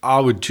I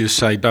would just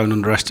say don't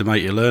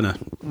underestimate your learner.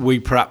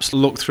 We perhaps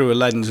look through a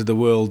lens of the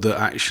world that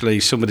actually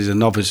somebody's a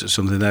novice at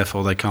something,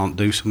 therefore they can't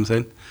do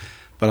something.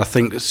 But I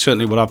think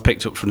certainly what I've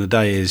picked up from the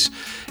day is,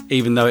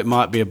 even though it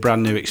might be a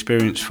brand new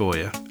experience for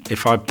you,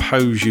 if I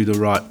pose you the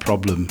right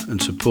problem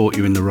and support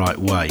you in the right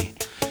way,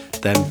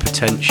 then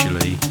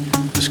potentially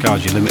the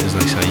sky's your limit, as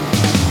they say.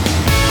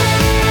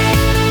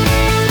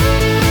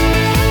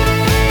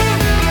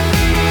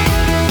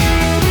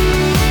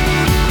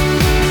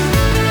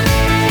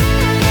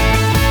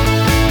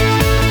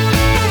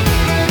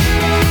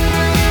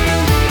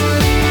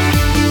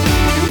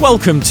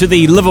 Welcome to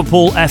the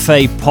Liverpool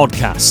FA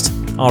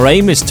podcast. Our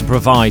aim is to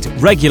provide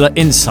regular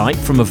insight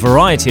from a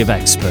variety of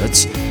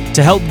experts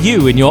to help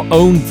you in your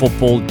own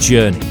football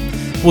journey.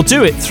 We'll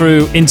do it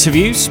through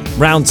interviews,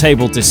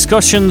 roundtable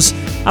discussions,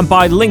 and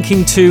by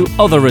linking to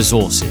other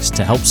resources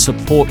to help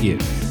support you.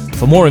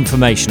 For more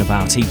information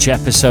about each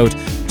episode,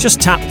 just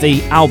tap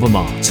the album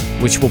art,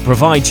 which will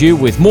provide you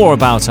with more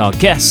about our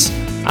guests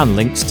and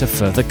links to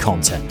further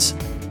content.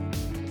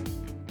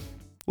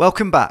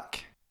 Welcome back.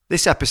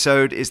 This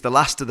episode is the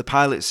last of the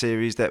pilot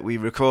series that we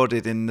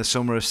recorded in the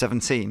summer of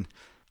 17.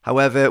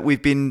 However,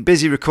 we've been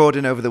busy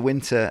recording over the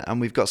winter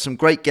and we've got some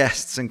great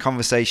guests and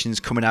conversations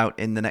coming out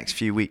in the next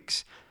few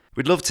weeks.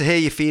 We'd love to hear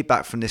your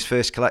feedback from this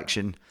first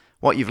collection,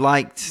 what you've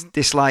liked,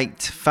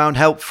 disliked, found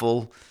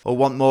helpful, or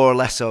want more or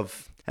less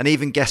of, and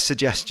even guest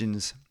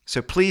suggestions.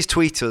 So please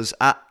tweet us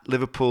at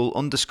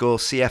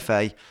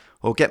Liverpool_CFA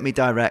or get me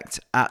direct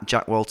at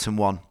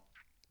JackWalton1.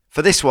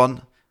 For this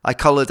one, I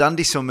collared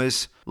Andy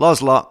Summers,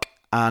 Loz Locke,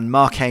 and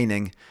Mark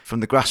Haining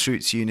from the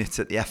grassroots unit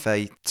at the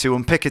FA to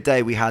unpick a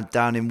day we had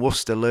down in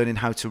Worcester learning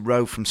how to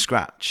row from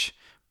scratch,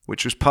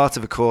 which was part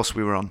of a course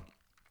we were on.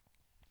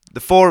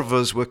 The four of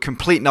us were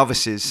complete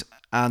novices,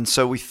 and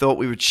so we thought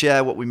we would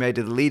share what we made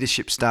of the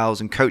leadership styles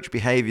and coach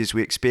behaviours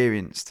we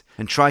experienced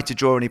and try to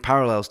draw any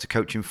parallels to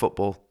coaching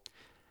football.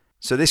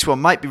 So this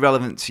one might be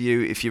relevant to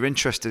you if you're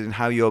interested in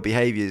how your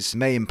behaviours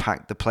may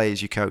impact the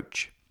players you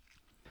coach.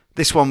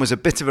 This one was a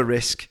bit of a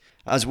risk,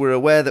 as we're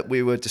aware that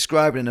we were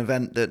describing an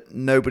event that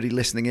nobody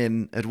listening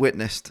in had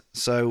witnessed,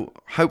 so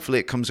hopefully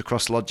it comes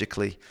across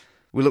logically.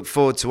 We look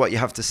forward to what you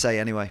have to say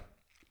anyway.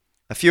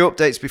 A few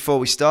updates before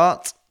we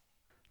start.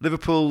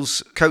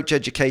 Liverpool's coach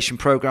education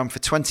programme for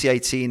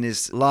 2018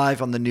 is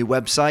live on the new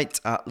website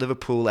at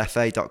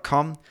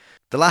liverpoolfa.com.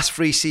 The last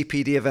free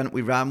CPD event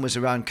we ran was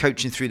around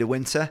coaching through the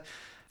winter.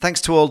 Thanks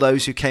to all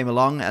those who came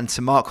along and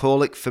to Mark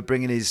Horlick for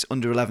bringing his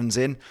under-11s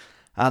in,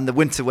 and the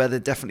winter weather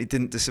definitely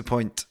didn't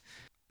disappoint.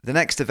 The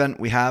next event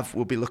we have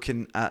will be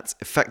looking at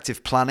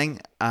effective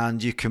planning,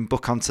 and you can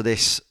book onto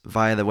this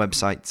via the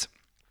website.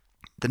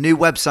 The new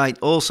website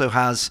also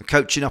has a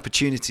coaching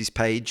opportunities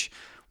page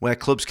where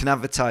clubs can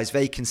advertise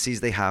vacancies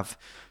they have.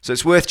 So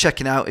it's worth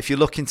checking out if you're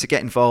looking to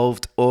get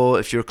involved or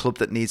if you're a club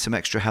that needs some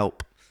extra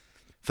help.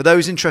 For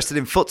those interested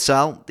in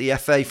futsal, the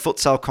FA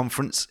Futsal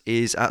Conference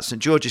is at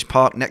St George's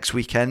Park next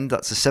weekend.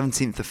 That's the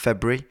 17th of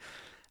February,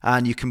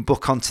 and you can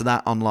book onto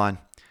that online.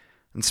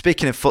 And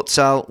speaking of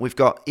futsal, we've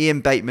got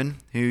Ian Bateman,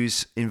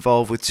 who's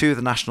involved with two of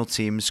the national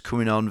teams,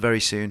 coming on very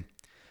soon.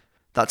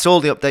 That's all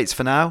the updates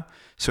for now,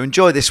 so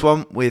enjoy this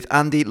one with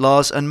Andy,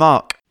 Loz and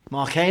Mark.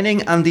 Mark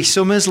Haining, Andy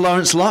Summers,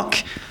 Lawrence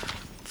Locke,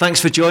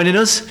 thanks for joining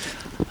us.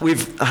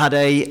 We've had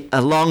a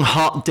long,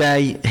 hot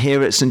day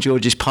here at St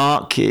George's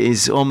Park. It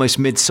is almost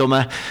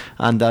midsummer,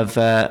 and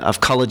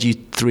I've collared you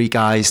three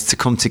guys to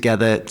come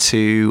together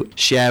to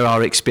share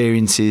our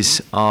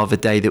experiences of a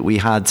day that we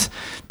had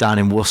down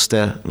in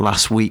Worcester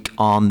last week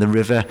on the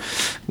river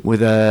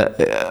with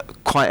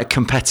quite a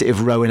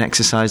competitive rowing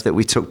exercise that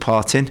we took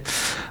part in.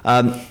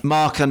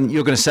 Mark, and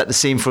you're going to set the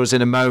scene for us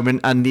in a moment,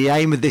 and the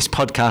aim of this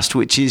podcast,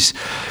 which is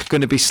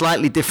going to be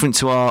slightly different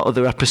to our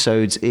other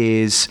episodes,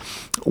 is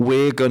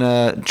we're going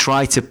to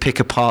try to pick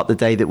apart the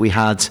day that we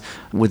had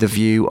with a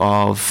view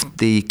of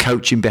the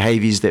coaching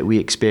behaviours that we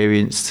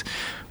experienced.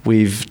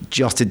 We've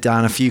jotted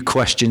down a few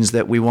questions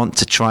that we want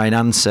to try and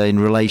answer in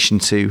relation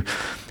to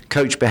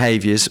coach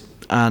behaviours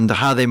and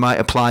how they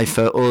might apply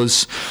for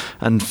us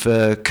and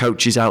for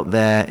coaches out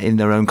there in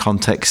their own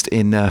context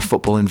in a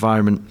football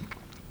environment.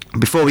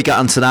 Before we get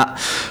onto that,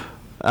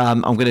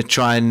 I'm going to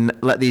try and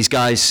let these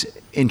guys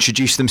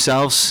introduce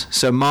themselves.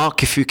 So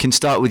Mark, if you can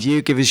start with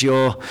you, give us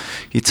your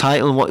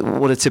title and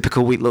what a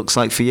typical week looks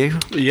like for you.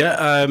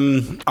 Yeah,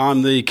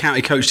 I'm the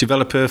county coach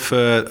developer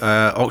for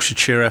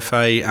Oxfordshire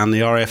FA and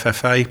the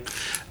RAFFA.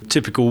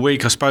 Typical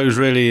week, I suppose,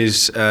 really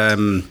is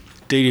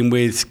dealing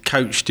with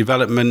coach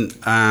development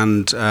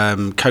and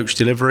coach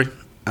delivery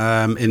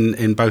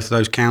in both of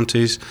those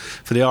counties.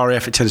 For the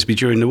RAF, it tends to be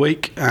during the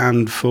week,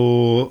 and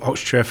for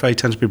Oxfordshire FA, it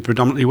tends to be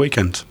predominantly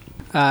weekends.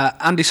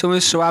 Andy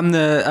Summers, so I'm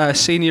the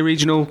senior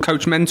regional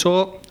coach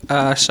mentor.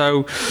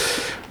 So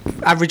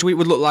average week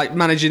would look like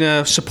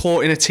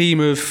supporting a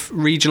team of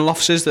regional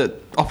officers that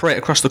operate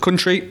across the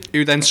country,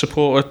 who then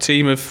support a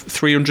team of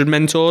 300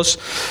 mentors,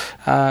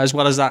 as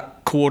well as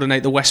that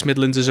coordinate the West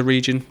Midlands as a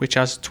region, which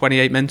has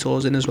 28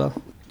 mentors in as well.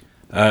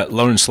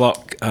 Lawrence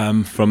Locke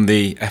from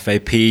the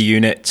FAP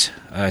unit.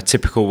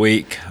 Typical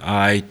week,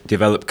 I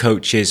develop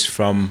coaches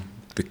from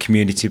the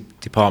community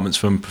departments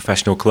from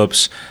professional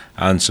clubs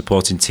and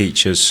supporting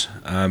teachers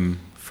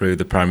through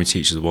the Primary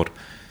Teachers Award.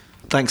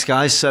 Thanks,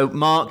 guys. So,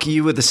 Mark,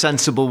 you were the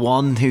sensible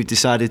one who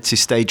decided to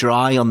stay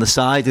dry on the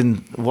side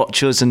and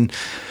watch us and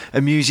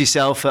amuse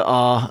yourself at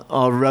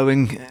our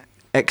rowing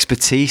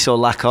expertise or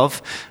lack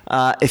of.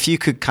 If you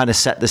could kind of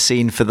set the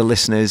scene for the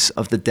listeners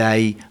of the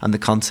day and the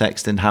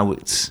context and how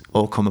it's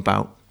all come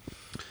about.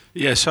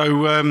 Yeah,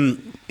 so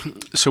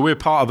we're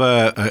part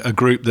of a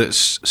group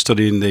that's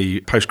studying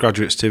the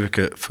postgraduate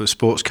certificate for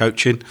sports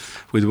coaching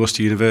with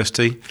Worcester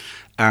University.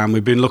 And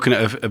we've been looking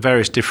at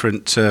various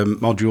different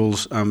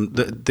modules.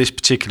 This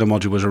particular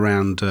module was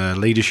around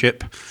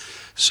leadership.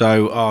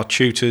 So our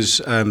tutors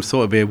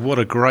thought what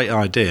a great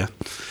idea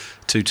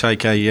to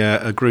take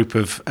a group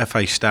of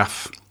FA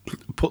staff,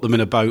 put them in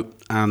a boat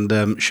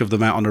and shove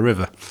them out on a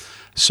river.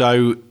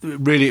 So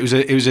really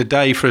it was a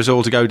day for us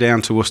all to go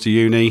down to Worcester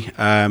Uni.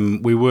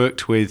 We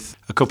worked with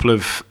a couple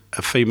of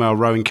female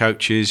rowing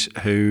coaches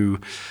who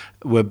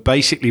were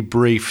basically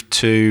briefed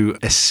to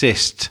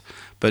assist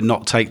but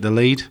not take the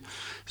lead.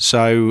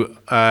 So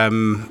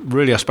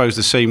really I suppose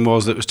the scene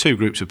was that it was two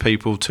groups of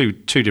people, two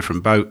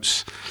different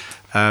boats,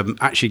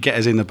 actually get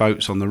us in the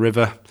boats on the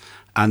river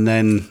and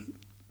then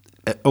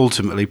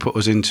ultimately put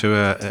us into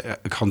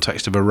a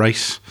context of a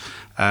race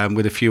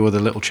with a few other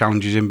little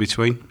challenges in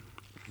between.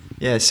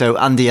 Yeah, so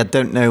Andy, I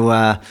don't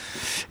know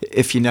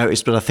if you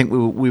noticed, but I think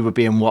we were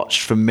being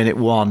watched from minute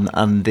one,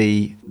 and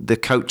the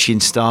coaching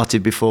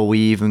started before we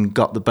even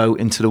got the boat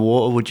into the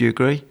water. Would you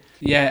agree?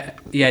 Yeah,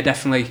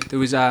 definitely. There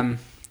was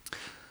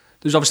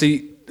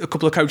obviously a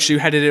couple of coaches who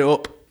headed it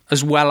up,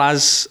 as well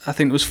as I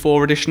think there was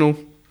 4 additional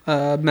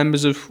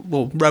members of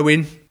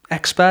rowing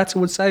experts, I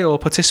would say, or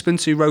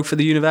participants who row for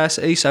the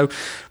university. So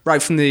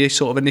right from the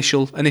sort of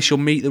initial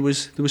meet, there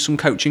was some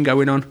coaching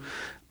going on.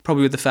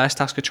 Probably with the first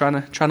task of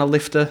trying to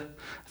lift I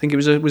think it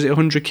was a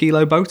 100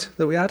 kilo boat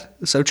that we had.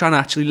 So trying to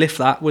actually lift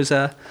that was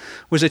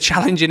a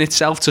challenge in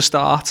itself to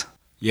start.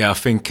 Yeah, I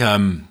think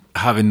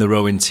having the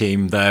rowing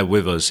team there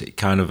with us, it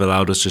kind of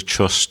allowed us to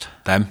trust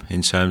them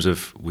in terms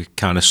of we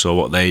kind of saw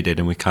what they did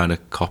and we kind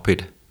of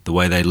copied the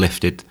way they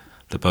lifted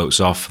the boats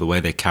off, the way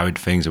they carried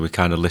things, and we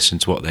kind of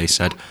listened to what they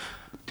said.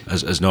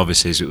 As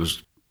novices, it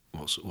was,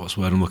 what's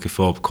the word I'm looking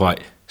for, quite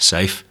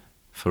safe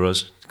for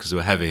us because they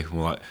were heavy.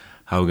 We're like,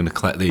 how are we going to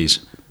collect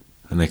these?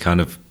 And they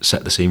kind of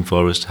set the scene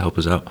for us to help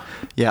us out.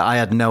 Yeah, I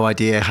had no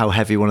idea how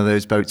heavy one of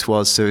those boats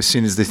was. So as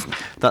soon as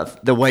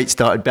the weight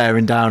started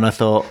bearing down, I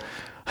thought,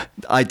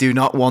 I do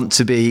not want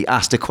to be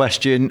asked a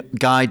question,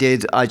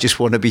 guided. I just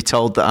want to be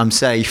told that I'm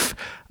safe,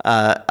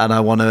 and I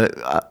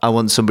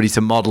want somebody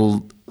to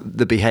model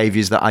the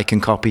behaviours that I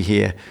can copy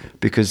here.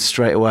 Because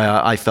straight away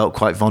I felt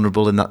quite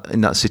vulnerable in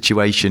that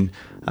situation.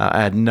 I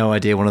had no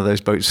idea one of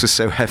those boats was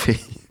so heavy.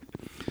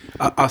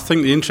 I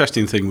think the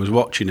interesting thing was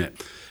watching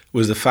it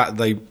was the fact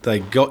they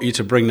got you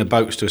to bring the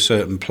boats to a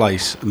certain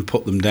place and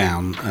put them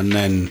down and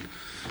then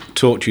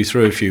talked you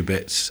through a few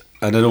bits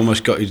and then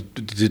almost got you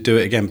to do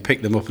it again,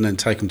 pick them up and then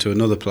take them to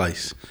another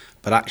place,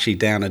 but actually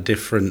down a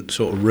different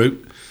sort of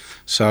route.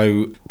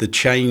 So the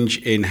change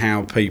in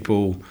how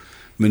people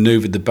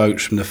manoeuvred the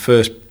boats from the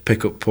first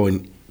pickup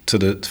point to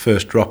the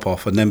first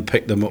drop-off and then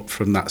picked them up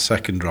from that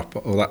second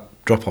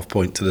drop-off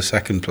point to the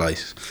second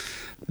place,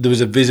 there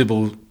was a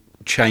visible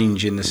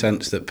change in the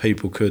sense that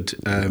people could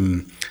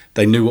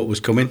they knew what was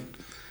coming,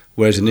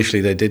 whereas initially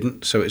they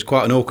didn't. So it's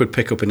quite an awkward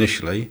pickup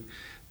initially,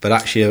 but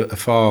actually a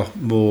far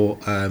more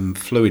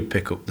fluid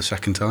pickup the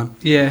second time.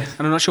 Yeah,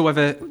 and I'm not sure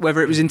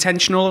whether it was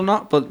intentional or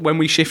not, but when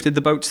we shifted the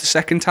boats the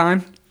second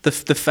time, the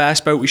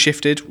first boat we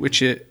shifted,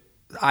 which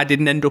I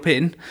didn't end up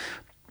in,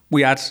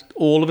 we had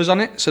all of us on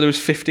it, so there was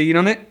 15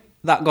 on it.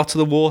 That got to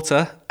the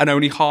water and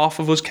only half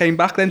of us came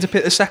back then to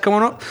pick the second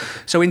one up.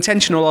 So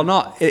intentional or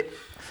not,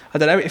 I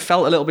don't know, it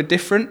felt a little bit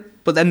different.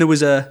 But then there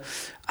was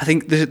I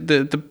think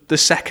the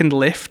second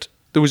lift,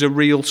 there was a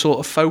real sort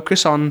of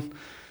focus on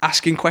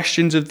asking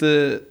questions of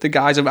the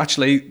guys of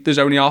actually, there's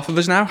only half of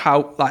us now.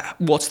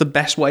 What's the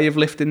best way of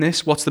lifting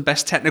this? What's the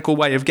best technical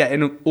way of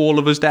getting all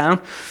of us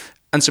down?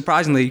 And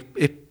surprisingly,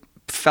 it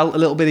felt a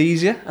little bit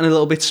easier and a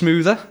little bit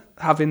smoother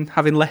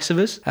having less of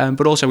us.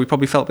 But also we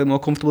probably felt a bit more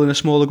comfortable in a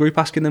smaller group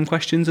asking them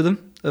questions of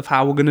them, of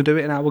how we're going to do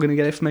it and how we're going to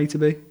get it from A to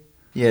B.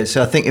 Yeah,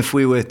 so I think if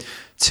we were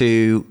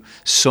to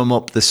sum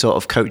up the sort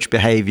of coach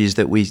behaviours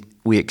that we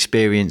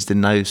experienced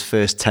in those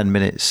first 10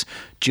 minutes,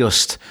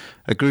 just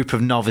a group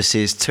of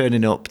novices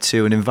turning up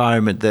to an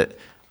environment that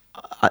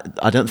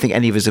I don't think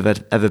any of us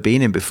have ever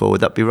been in before.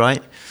 Would that be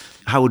right?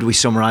 How would we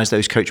summarise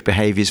those coach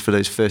behaviours for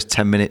those first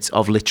 10 minutes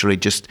of literally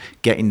just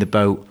getting the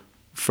boat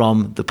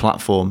from the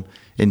platform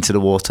into the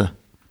water?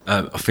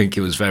 I think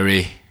it was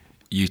very,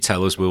 you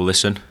tell us, we'll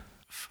listen.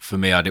 For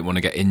me, I didn't want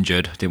to get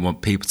injured. I didn't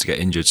want people to get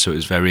injured. So it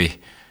was very,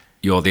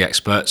 you're the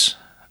experts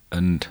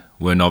and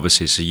we're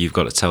novices, so you've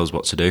got to tell us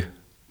what to do.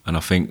 And I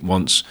think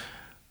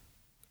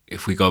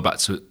if we go back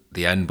to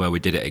the end where we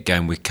did it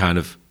again, we kind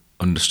of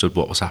understood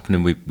what was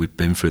happening. We'd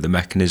been through the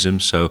mechanism,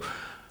 so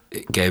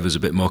it gave us a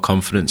bit more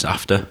confidence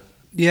after.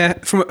 Yeah,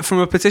 from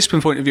a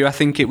participant point of view, I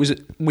think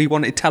we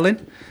wanted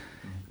telling.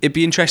 it'd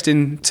be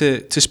interesting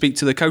to speak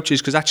to the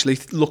coaches, because actually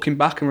looking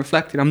back and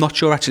reflecting, I'm not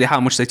sure actually how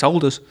much they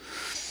told us.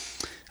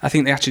 I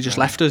think they actually just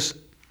left us,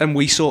 and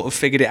we sort of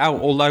figured it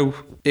out, although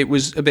it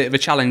was a bit of a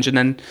challenge. And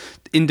then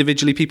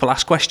individually people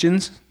asked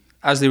questions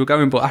as they were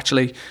going, but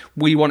actually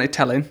we wanted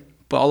telling,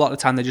 but a lot of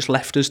the time they just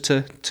left us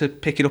to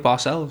pick it up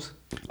ourselves.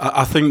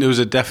 I think there was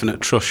a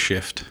definite trust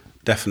shift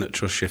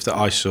that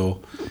I saw,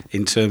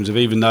 in terms of,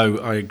 even though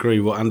I agree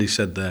with what Andy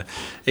said there,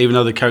 even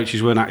though the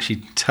coaches weren't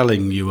actually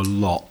telling you a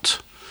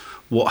lot,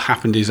 what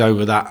happened is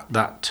over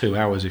that 2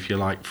 hours, if you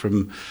like,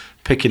 from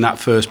picking that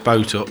first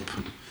boat up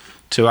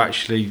to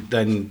actually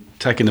then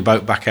taking the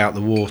boat back out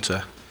the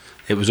water,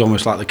 it was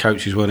almost like the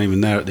coaches weren't even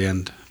there at the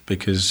end,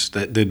 because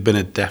there'd been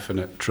a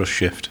definite trust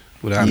shift,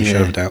 without any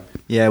shadow of doubt.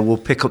 Yeah, we'll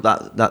pick up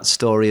that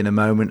story in a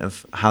moment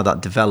of how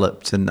that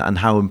developed and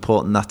how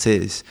important that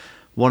is.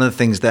 One of the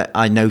things that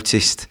I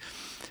noticed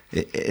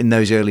in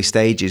those early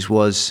stages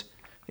was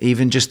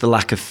even just the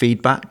lack of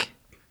feedback.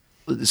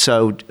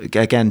 So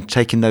again,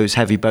 taking those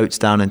heavy boats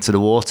down into the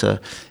water,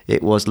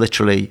 it was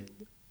literally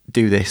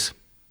do this,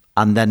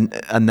 and then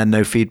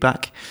no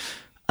feedback.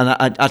 And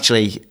I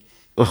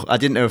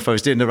didn't know if I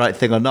was doing the right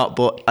thing or not,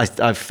 but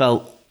I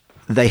felt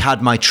they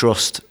had my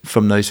trust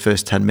from those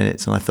first 10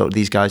 minutes, and I thought,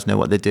 these guys know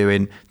what they're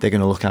doing. They're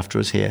going to look after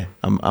us here.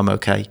 I'm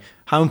okay.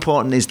 How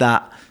important is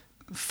that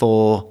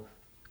for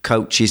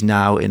coaches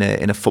now in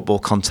a football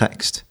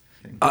context?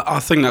 I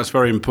think that's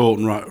very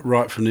important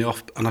right from the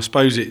off, and I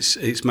suppose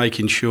it's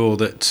making sure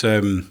that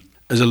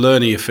as a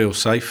learner you feel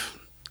safe,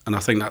 and I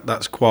think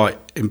that's quite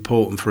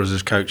important for us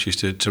as coaches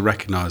to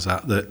recognise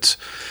that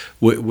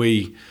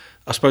we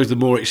I suppose the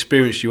more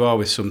experienced you are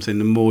with something,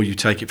 the more you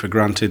take it for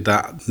granted,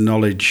 that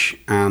knowledge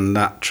and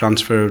that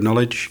transfer of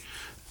knowledge,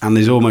 and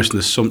there's almost an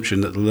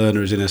assumption that the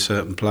learner is in a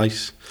certain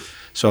place.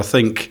 So I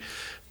think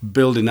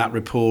building that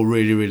rapport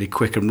really, really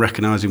quick and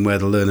recognising where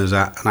the learner's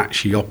at and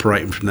actually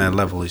operating from their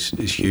level is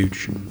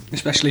huge.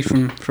 Especially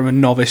from a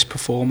novice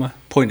performer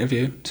point of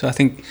view. So I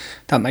think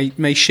that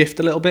may shift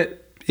a little bit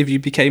if you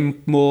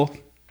became more,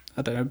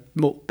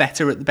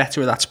 better at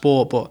that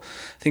sport. But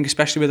I think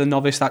especially with a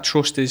novice, that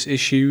trust is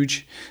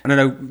huge. And I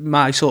know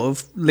my sort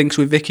of links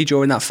with Vicky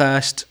during that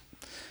first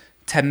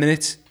 10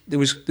 minutes, there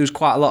was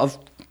quite a lot of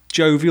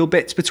jovial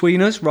bits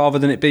between us, rather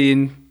than it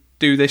being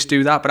do this,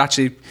 do that. But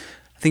actually,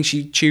 I think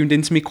she tuned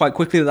into me quite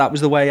quickly that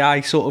was the way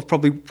I sort of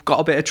probably got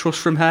a bit of trust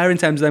from her in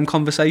terms of them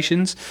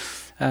conversations,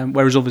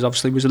 whereas others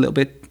obviously was a little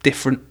bit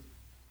different.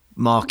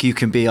 Mark, you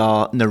can be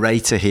our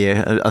narrator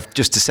here.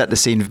 Just to set the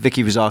scene,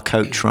 Vicky was our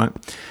coach, right?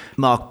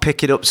 Mark,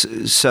 pick it up.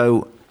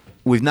 So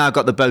we've now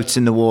got the boats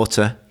in the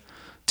water.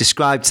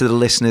 Describe to the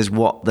listeners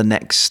what the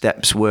next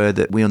steps were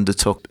that we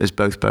undertook as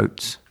both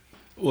boats.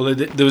 Well,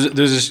 there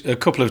was a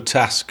couple of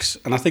tasks,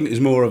 and I think it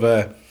was more of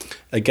a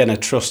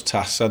trust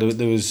task. So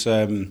there was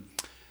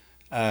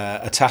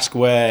a task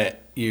where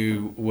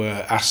you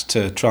were asked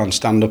to try and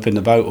stand up in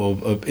the boat,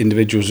 or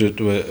individuals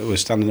were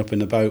standing up in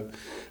the boat.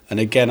 And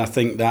again, I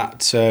think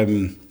that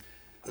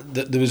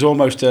there was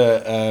almost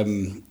a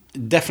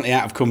definitely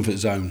out of comfort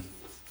zone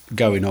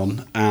going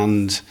on,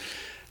 and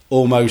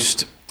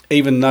almost,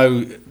 even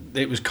though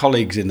it was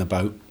colleagues in the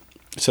boat,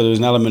 so there was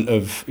an element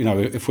of,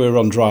 if we were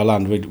on dry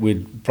land,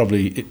 we'd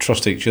probably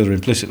trust each other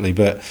implicitly.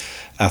 But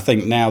I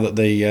think now that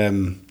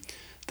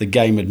the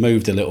game had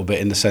moved a little bit,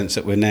 in the sense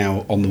that we're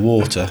now on the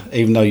water,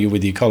 even though you're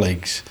with your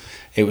colleagues,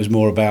 it was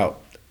more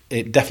about,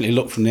 it definitely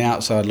looked from the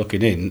outside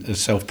looking in as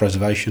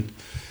self-preservation.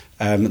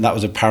 That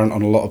was apparent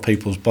on a lot of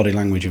people's body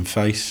language and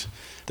face.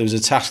 There was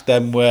a task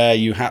then where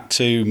you had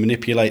to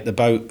manipulate the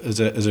boat as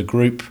a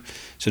group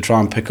to try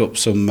and pick up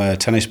some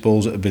tennis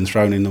balls that had been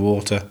thrown in the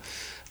water.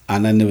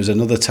 And then there was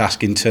another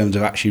task in terms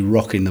of actually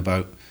rocking the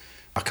boat.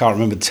 I can't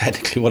remember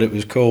technically what it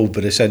was called,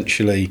 but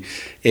essentially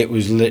it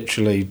was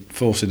literally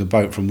forcing the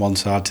boat from one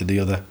side to the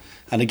other.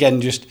 And again,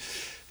 just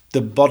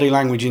the body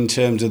language in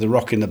terms of the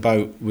rocking the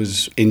boat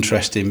was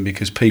interesting,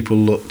 because people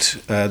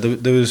looked,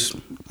 there was,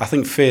 I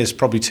think fear's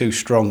probably too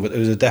strong, but there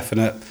was a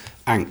definite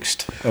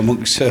angst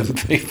amongst certain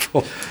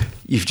people.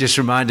 You've just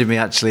reminded me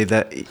actually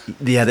that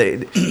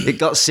it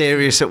got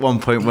serious at one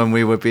point when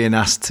we were being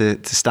asked to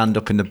stand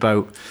up in the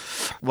boat.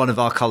 One of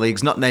our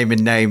colleagues, not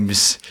naming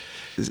names,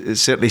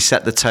 certainly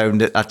set the tone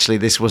that actually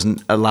this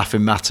wasn't a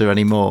laughing matter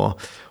anymore.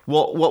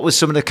 What was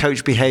some of the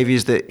coach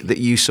behaviours that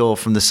you saw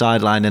from the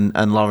sideline,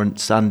 and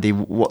Lawrence, Andy,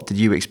 what did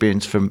you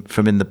experience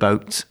from in the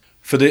boat?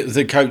 For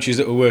the coaches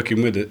that were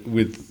working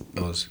with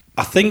us,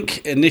 I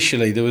think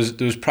initially there was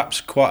perhaps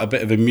quite a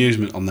bit of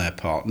amusement on their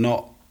part.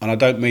 Not, and I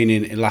don't mean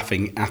in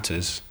laughing at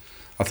us.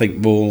 I think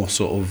more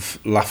sort of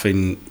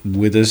laughing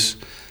with us.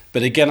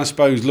 But again, I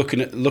suppose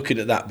looking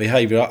at that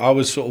behaviour, I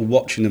was sort of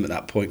watching them at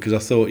that point, because I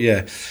thought,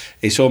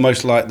 it's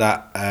almost like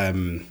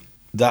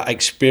that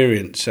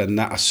experience and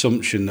that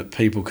assumption that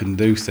people can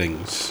do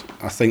things.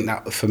 I think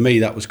that for me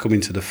that was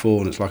coming to the fore,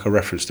 and it's like I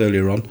referenced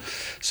earlier on.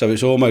 So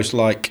it's almost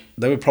like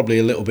they were probably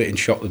a little bit in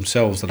shock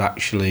themselves that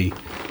actually,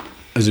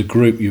 as a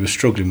group, you were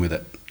struggling with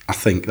it. I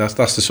think that's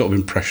the sort of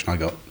impression I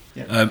got.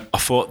 I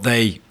thought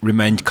they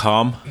remained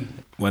calm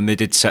when they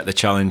did set the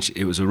challenge.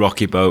 It was a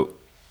rocky boat,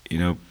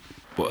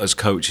 But as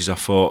coaches, I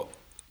thought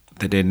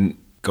they didn't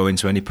go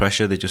into any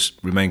pressure. They just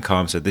remained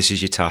calm, said, this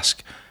is your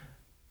task.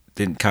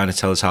 Didn't kind of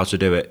tell us how to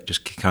do it,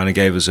 just kind of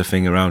gave us a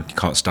thing around, you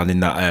can't stand in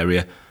that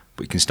area,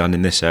 but you can stand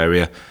in this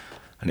area.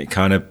 And it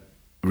kind of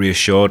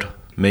reassured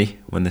me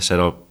when they said,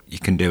 oh, you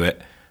can do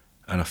it.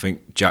 And I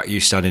think, Jack, you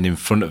standing in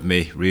front of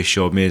me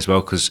reassured me as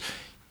well, because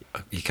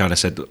you kind of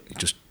said,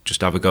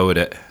 just have a go at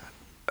it.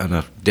 And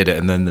I did it,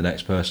 and then the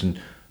next person,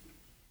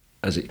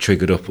 as it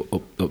triggered up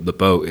the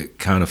boat, it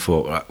kind of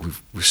thought, right,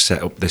 we've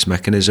set up this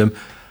mechanism.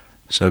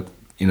 So,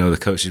 the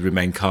coaches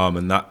remained calm,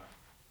 and that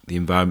the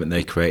environment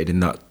they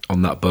created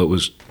on that boat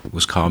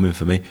was calming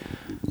for me.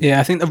 Yeah,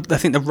 I think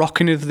the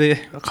rocking of I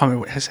can't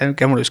remember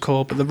again what it's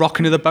called, but the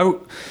rocking of the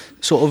boat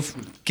sort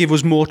of give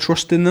us more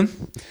trust in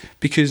them,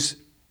 because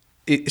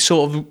it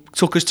sort of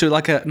took us to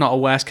not a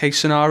worst case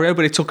scenario,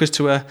 but it took us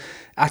to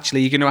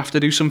actually you're going to have to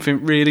do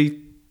something really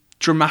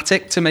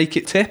dramatic to make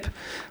it tip,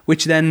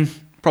 which then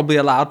probably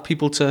allowed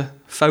people to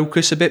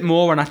focus a bit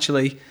more and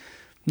actually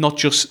not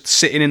just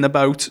sitting in the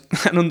boat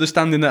and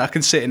understanding that I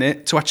can sit in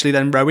it, to actually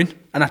then rowing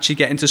and actually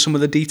get into some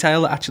of the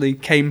detail that actually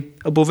came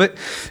above it.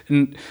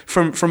 And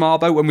from our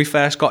boat, when we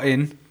first got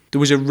in, there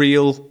was a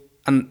real,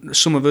 and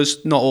some of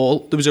us, not all,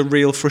 there was a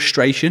real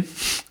frustration.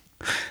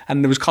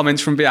 And there was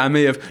comments from behind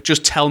me of,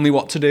 just tell me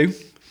what to do.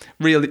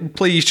 Really,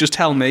 please just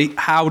tell me,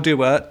 how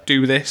do I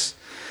do this?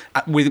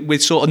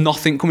 With sort of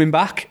nothing coming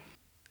back.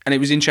 And it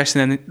was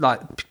interesting then,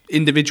 like,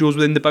 individuals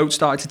within the boat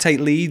started to take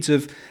leads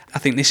of, I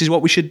think this is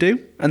what we should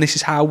do, and this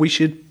is how we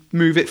should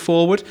move it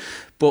forward.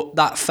 But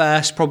that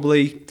first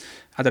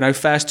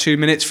 2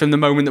 minutes from the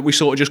moment that we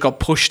sort of just got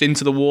pushed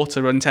into the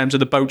water, in terms of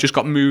the boat just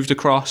got moved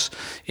across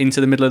into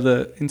the middle of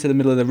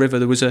the river,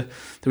 there was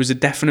a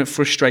definite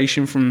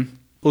frustration from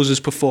us as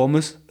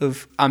performers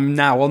of, I'm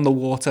now on the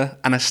water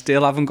and I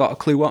still haven't got a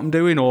clue what I'm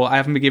doing, or I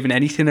haven't been given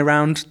anything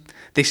around,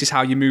 this is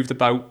how you move the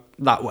boat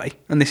that way,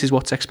 and this is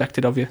what's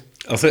expected of you.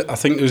 I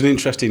think there's an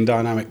interesting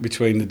dynamic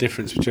between the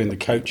difference between the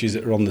coaches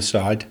that are on the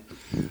side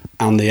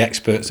and the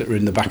experts that are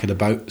in the back of the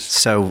boats.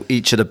 So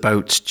each of the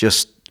boats,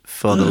 just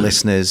for the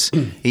listeners,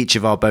 each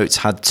of our boats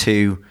had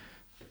 2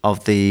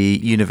 of the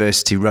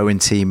university rowing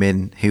team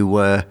in, who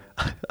were,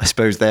 I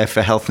suppose, there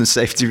for health and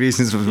safety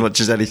reasons as much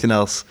as anything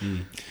else.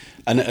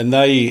 And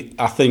they,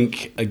 I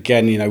think,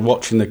 again,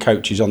 watching the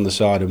coaches on the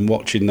side and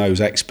watching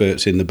those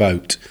experts in the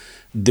boat,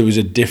 there was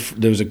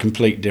a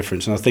complete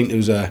difference. And I think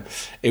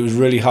it was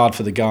really hard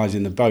for the guys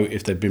in the boat,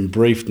 if they'd been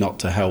briefed not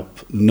to help,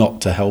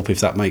 if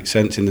that makes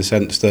sense, in the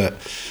sense that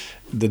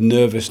the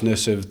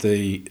nervousness of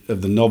the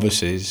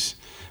novices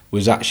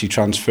was actually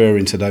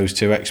transferring to those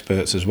 2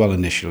 experts as well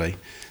initially.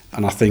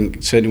 And I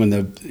think certainly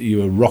when you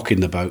were rocking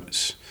the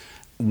boats,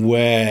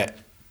 where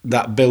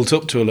that built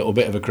up to a little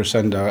bit of a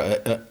crescendo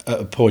at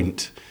a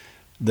point,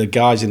 the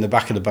guys in the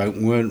back of the boat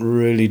weren't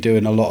really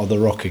doing a lot of the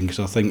rocking, because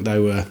I think they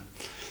were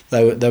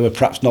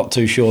perhaps not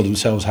too sure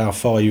themselves how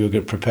far you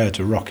were prepared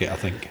to rock it, I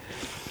think.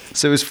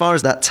 So as far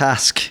as that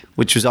task,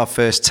 which was our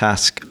first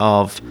task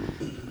of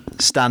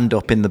stand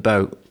up in the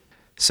boat,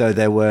 so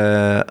there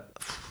were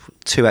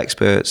 2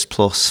 experts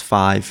plus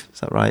 5, is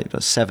that right?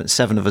 But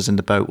seven of us in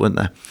the boat, weren't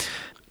there?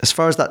 As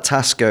far as that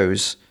task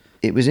goes,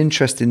 it was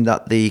interesting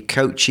that the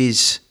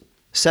coaches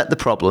set the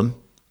problem,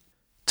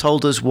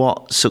 told us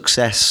what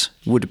success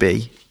would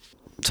be,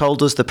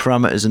 told us the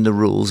parameters and the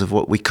rules of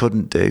what we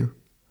couldn't do,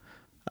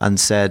 and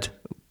said,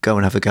 go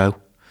and have a go.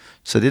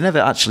 So they never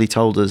actually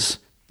told us,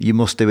 you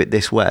must do it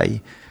this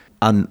way.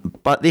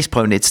 And by this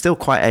point, it's still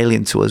quite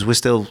alien to us.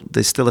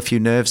 There's still a few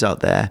nerves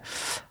out there.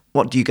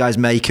 What do you guys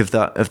make of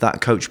that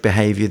coach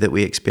behaviour that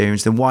we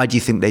experienced, and why do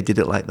you think they did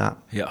it like that?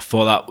 Yeah, I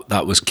thought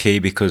that was key,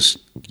 because,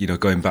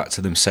 going back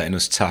to them setting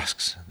us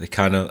tasks, they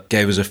kind of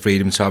gave us a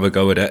freedom to have a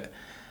go at it.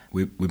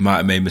 We might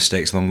have made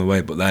mistakes along the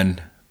way, but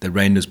then they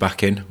reined us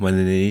back in when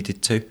they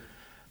needed to.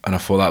 And I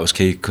thought that was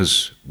key,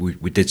 because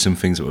we did some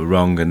things that were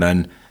wrong, and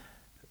then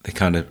they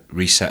kind of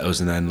reset us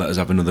and then let us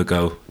have another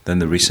go. Then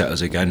they reset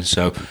us again.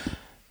 So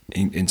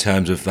in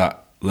terms of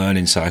that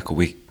learning cycle,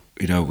 we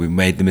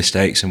made the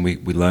mistakes and we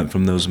learned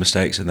from those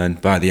mistakes. And then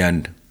by the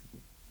end,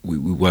 we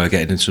were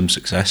getting some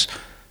success.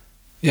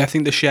 Yeah, I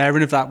think the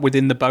sharing of that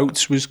within the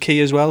boats was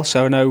key as well.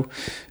 So I know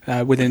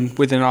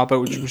within our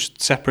boat, which was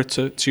separate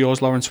to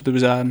yours, Lawrence, there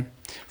was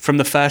from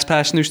the first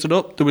person who stood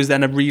up, there was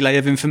then a relay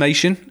of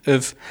information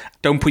of,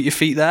 don't put your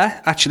feet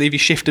there. Actually, if you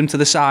shift them to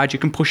the side, you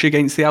can push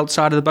against the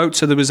outside of the boat.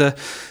 So there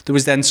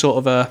was then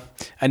sort of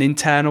an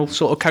internal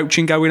sort of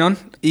coaching going on.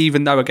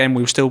 Even though, again,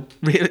 we were still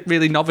really,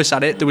 really novice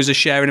at it, there was a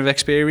sharing of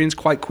experience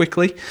quite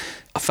quickly.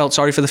 I felt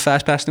sorry for the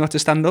first person who had to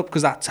stand up,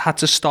 because that had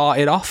to start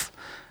it off.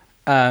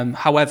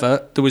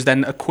 However, there was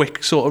then a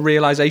quick sort of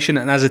realisation,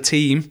 and as a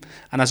team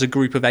and as a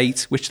group of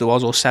 8, which there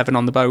was, or 7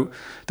 on the boat,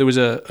 there was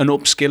an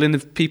upskilling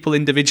of people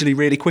individually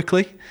really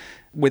quickly,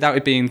 without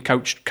it being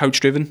coach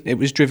driven. It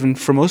was driven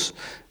from us,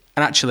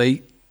 and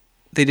actually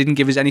they didn't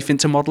give us anything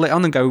to model it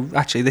on and go,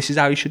 actually, this is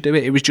how you should do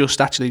it. It was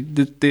just actually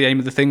the aim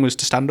of the thing was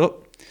to stand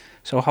up.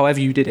 So however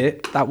you did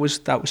it, that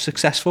was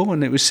successful,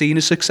 and it was seen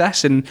as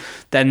success. And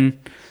then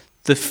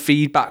the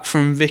feedback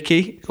from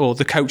Vicky or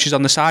the coaches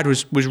on the side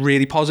was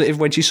really positive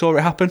when she saw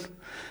it happen.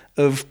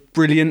 Of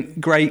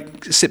brilliant,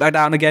 great, sit back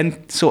down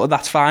again, sort of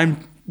that's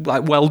fine,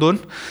 like well done.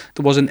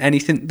 There wasn't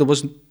anything. There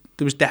was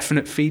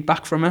definite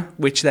feedback from her,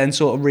 which then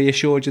sort of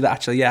reassured you that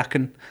actually, yeah,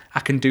 I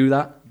can do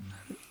that.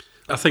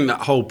 I think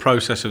that whole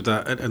process of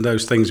that and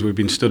those things we've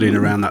been studying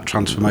around that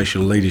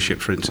transformational leadership,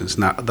 for instance,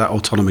 and that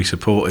autonomy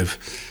supportive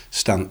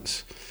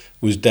stance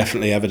was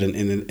definitely evident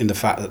in the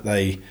fact that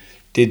they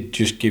did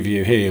just give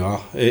you, here you are,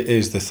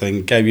 here's the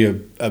thing, gave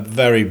you a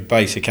very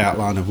basic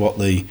outline of what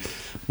the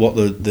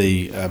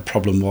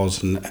problem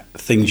was and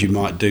things you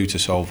might do to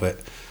solve it.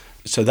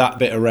 So that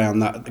bit around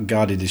that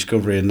guided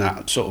discovery and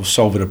that sort of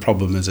solving a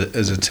problem as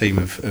a team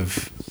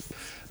of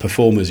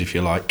performers, if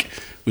you like,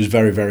 was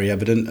very, very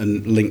evident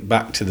and linked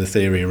back to the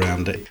theory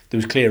around it. There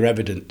was clear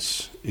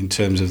evidence in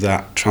terms of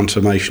that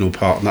transformational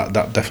part and that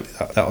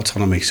definitely that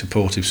autonomy,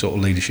 supportive sort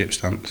of leadership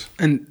stance.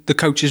 And the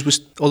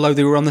coaches, although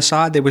they were on the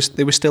side, they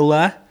were still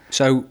there.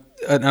 So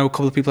I know a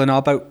couple of people in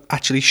our boat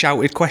actually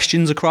shouted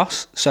questions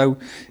across. So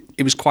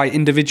it was quite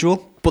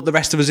individual, but the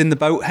rest of us in the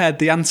boat heard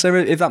the answer,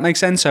 if that makes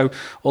sense. So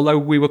although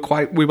we were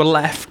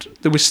left,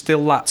 there was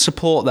still that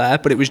support there,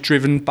 but it was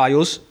driven by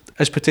us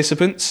as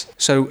participants.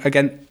 So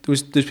again,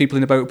 there's people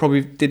in the boat who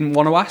probably didn't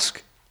want to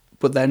ask,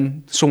 but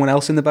then someone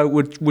else in the boat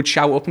would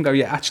shout up and go,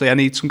 yeah, actually I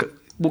need some,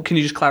 what, can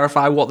you just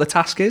clarify what the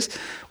task is?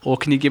 Or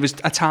can you give us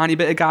a tiny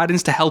bit of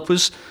guidance to help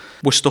us?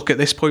 We're stuck at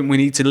this point, we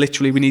need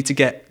to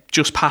get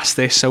just past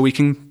this so we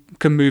can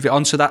move it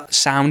on. So that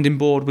sounding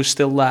board was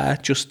still there,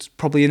 just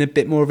probably in a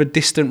bit more of a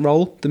distant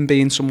role than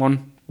being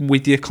someone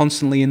with you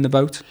constantly in the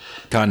boat.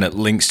 Kind of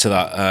links to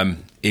that,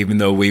 even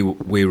though we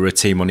were a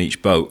team on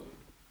each boat,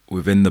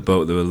 within the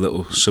boat there were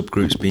little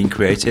subgroups being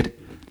created.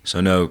 So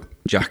I know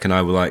Jack and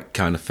I were like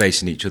kind of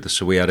facing each other,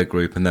 so we had a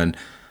group, and then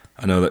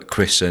I know that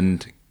Chris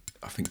and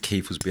I think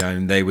Keith was behind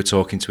him, they were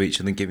talking to each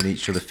other and giving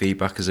each other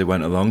feedback as they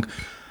went along.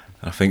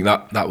 And I think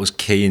that was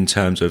key in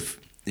terms of,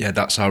 yeah,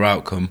 that's our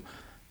outcome,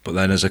 but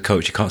then as a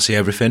coach you can't see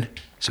everything,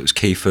 so it was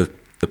key for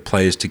the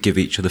players to give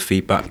each other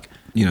feedback,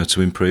 you know, to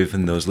improve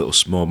in those little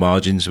small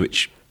margins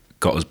which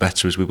got us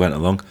better as we went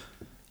along.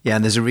 Yeah,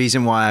 and there's a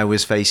reason why I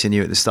was facing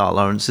you at the start,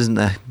 Lawrence, isn't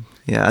there?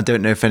 Yeah, I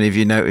don't know if any of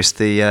you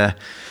noticed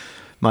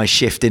my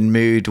shift in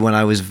mood when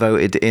I was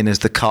voted in as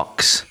the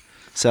Cox.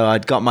 So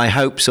I'd got my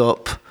hopes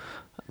up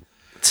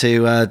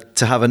to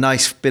have a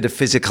nice bit of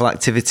physical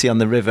activity on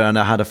the river, and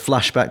I had a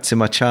flashback to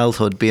my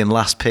childhood being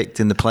last picked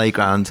in the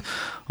playground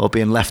or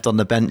being left on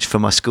the bench for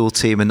my school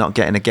team and not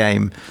getting a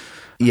game.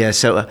 Yeah,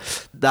 so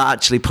that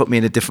actually put me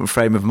in a different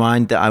frame of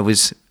mind, that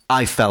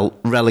I felt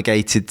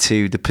relegated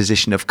to the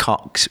position of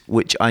Cox,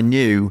 which I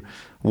knew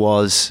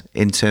was,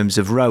 in terms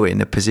of rowing,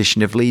 a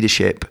position of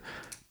leadership,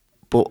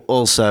 but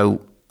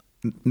also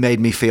made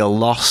me feel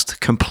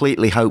lost,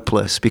 completely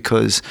hopeless,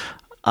 because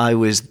I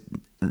was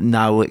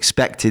now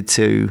expected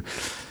to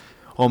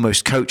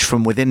almost coach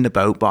from within the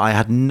boat, but I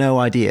had no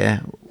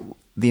idea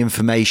the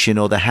information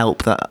or the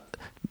help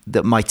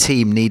that my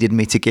team needed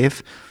me to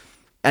give.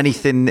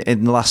 Anything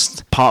in the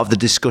last part of the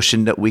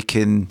discussion that we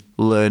can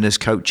learn as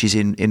coaches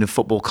in a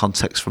football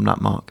context from that,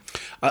 Mark?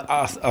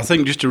 I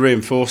think just to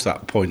reinforce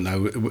that point,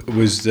 though,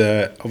 was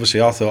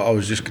obviously I thought I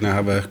was just going to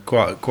have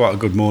quite a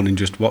good morning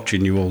just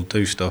watching you all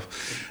do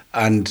stuff.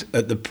 And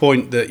at the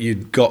point that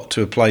you'd got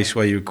to a place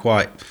where you were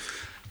quite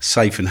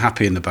safe and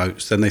happy in the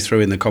boats, then they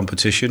threw in the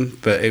competition.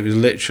 But it was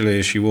literally,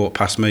 as she walked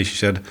past me, she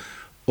said,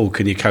 "Oh,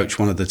 can you coach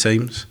one of the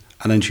teams?"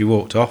 And then she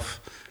walked off.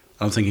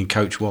 I'm thinking,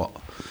 coach what?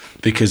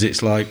 Because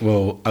it's like,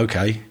 well,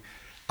 okay,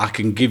 I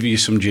can give you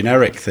some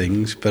generic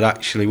things, but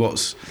actually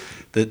what's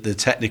the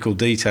technical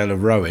detail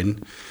of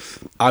rowing,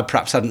 I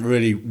perhaps hadn't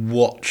really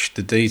watched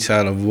the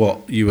detail of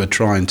what you were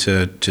trying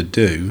to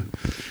do,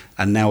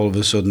 and now all of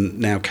a sudden,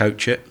 now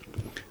coach it.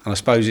 And I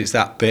suppose it's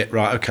that bit,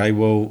 right, okay,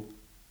 well,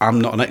 I'm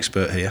not an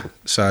expert here,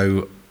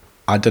 so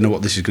I don't know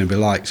what this is going to be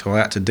like, so I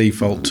had to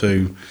default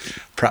to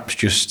perhaps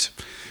just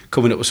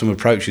coming up with some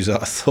approaches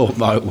that I thought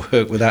might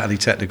work without any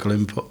technical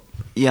input.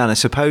 Yeah, and I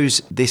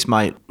suppose this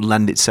might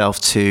lend itself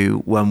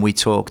to when we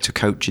talk to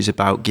coaches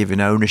about giving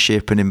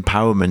ownership and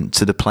empowerment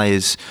to the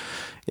players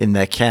in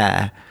their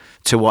care.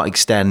 To what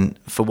extent,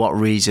 for what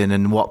reason,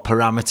 and what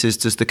parameters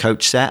does the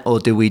coach set? Or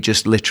do we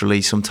just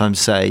literally sometimes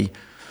say,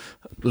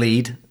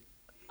 lead,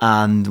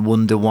 and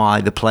wonder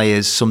why the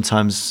players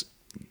sometimes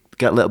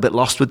get a little bit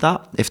lost with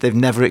that if they've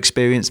never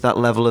experienced that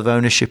level of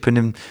ownership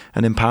and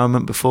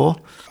empowerment before?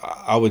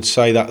 I would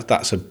say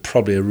that's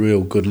probably a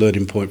real good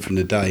learning point from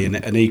the day,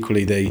 and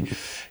equally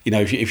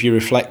if you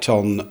reflect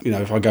on,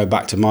 if I go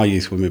back to my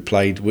youth when we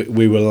played,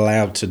 we were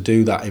allowed to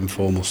do that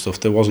informal stuff.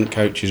 There wasn't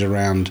coaches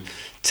around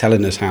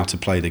telling us how to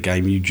play the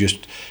game. You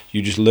just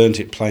learnt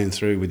it playing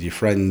through with your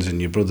friends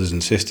and your brothers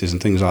and sisters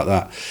and things like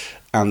that.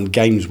 And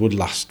games would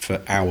last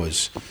for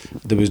hours.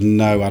 There was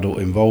no adult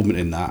involvement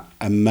in that.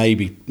 And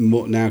maybe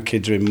more, now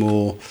kids are in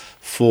more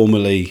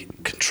formally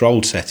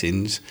controlled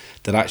settings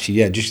that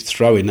actually, just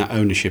throwing that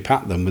ownership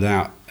at them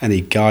without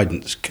any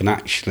guidance can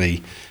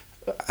actually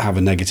have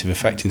a negative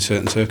effect in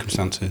certain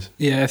circumstances.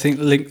 Yeah, I think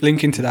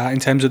linking to that in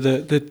terms of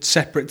the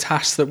separate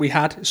tasks that we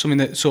had, something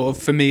that sort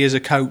of, for me as a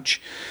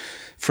coach,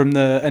 from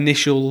the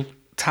initial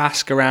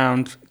task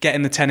around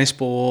getting the tennis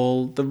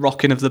ball, the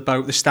rocking of the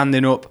boat, the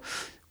standing up,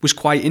 was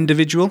quite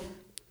individual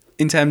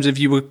in terms of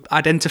you were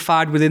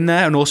identified within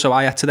there, and also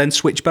I had to then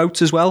switch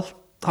boats as well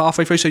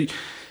halfway through. So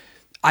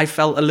I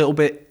felt a little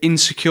bit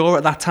insecure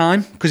at that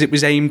time because it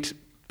was aimed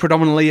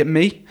predominantly at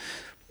me.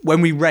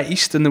 When we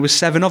raced and there was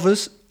 7 of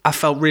us, I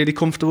felt really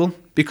comfortable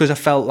because I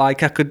felt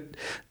like I could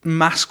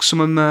mask some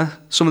of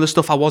the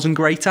stuff I wasn't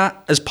great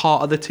at as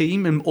part of the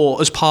team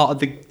or as part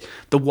of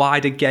the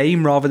wider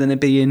game, rather than it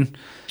being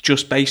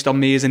just based on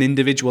me as an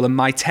individual and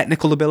my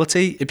technical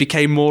ability. It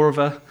became more of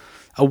a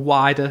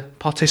wider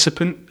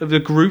participant of the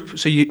group.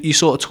 So you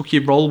sort of took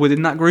your role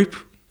within that group,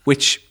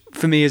 which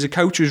for me as a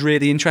coach was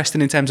really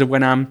interesting in terms of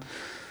when I'm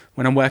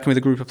working with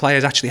a group of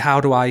players, actually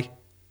how do I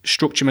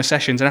structure my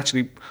sessions, and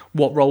actually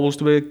what roles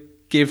do we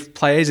give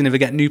players, and if we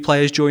get new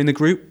players join the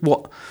group,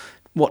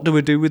 what do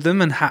we do with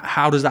them, and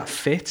how does that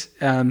fit?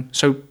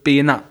 So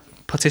being that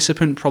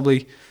participant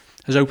probably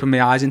has opened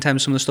my eyes in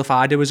terms of some of the stuff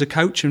I do as a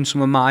coach and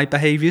some of my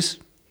behaviours.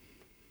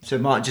 So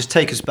Mark, just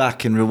take us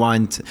back and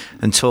rewind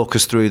and talk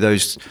us through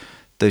those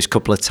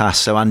couple of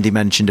tasks. So Andy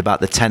mentioned about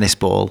the tennis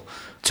ball.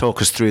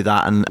 Talk us through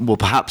that, and we'll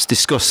perhaps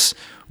discuss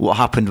what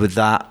happened with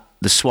that,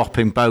 the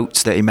swapping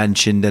boats that he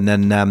mentioned, and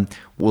then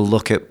we'll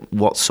look at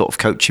what sort of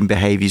coaching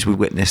behaviours we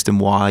witnessed and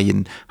why,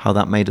 and how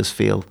that made us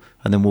feel.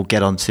 And then we'll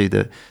get on to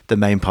the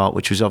main part,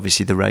 which was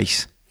obviously the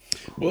race.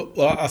 Well,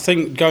 I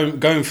think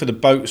going for the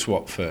boat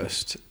swap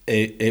first,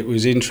 it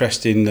was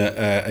interesting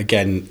that,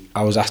 again,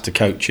 I was asked to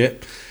coach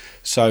it.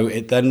 So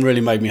it then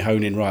really made me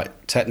hone in, right,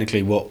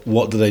 technically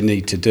what do they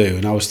need to do?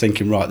 And I was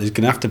thinking, right, there's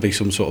going to have to be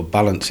some sort of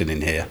balancing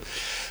in here.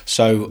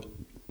 So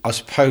I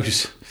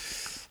suppose,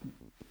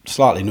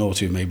 slightly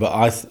naughty of me, but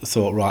I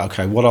thought, right,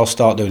 okay, what I'll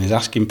start doing is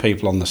asking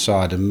people on the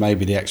side and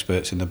maybe the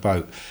experts in the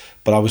boat.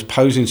 But I was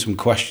posing some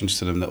questions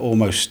to them that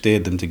almost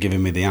steered them to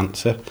giving me the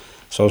answer.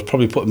 So I was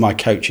probably putting my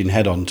coaching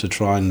head on to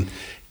try and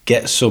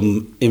get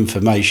some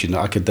information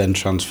that I could then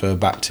transfer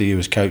back to you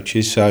as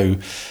coaches. So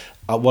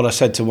what I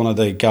said to one of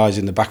the guys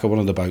in the back of one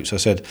of the boats, I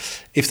said,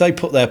 if they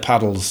put their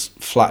paddles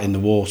flat in the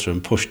water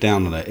and push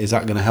down on it, is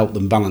that going to help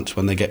them balance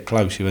when they get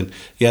close? He went,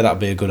 yeah, that'd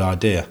be a good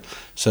idea.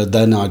 So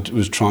then I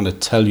was trying to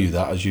tell you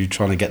that as you're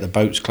trying to get the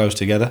boats close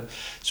together.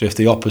 So if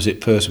the opposite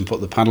person put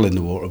the paddle in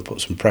the water and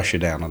put some pressure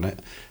down on it,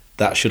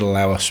 that should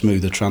allow a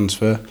smoother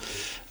transfer.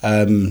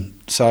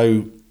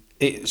 So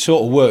it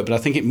sort of worked, but I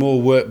think it more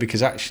worked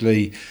because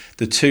actually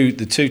the two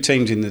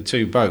teams in the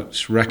 2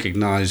 boats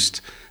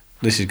recognised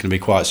this is going to be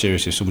quite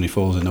serious if somebody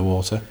falls in the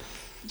water.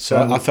 So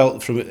I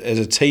felt as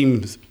a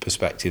team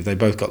perspective, they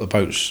both got the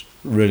boats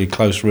really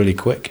close, really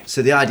quick.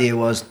 So the idea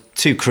was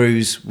 2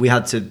 crews, we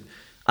had to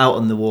out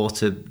on the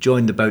water,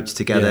 join the boats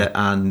together,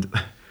 and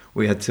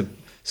we had to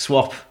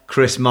swap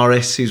Chris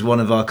Morris, who's one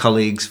of our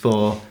colleagues,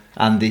 for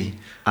Andy,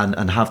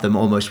 and have them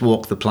almost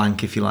walk the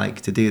plank, if you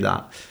like, to do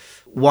that.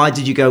 Why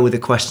did you go with a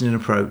questioning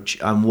approach,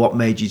 and what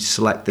made you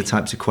select the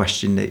types of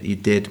question that you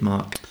did,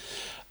 Mark?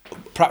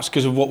 Perhaps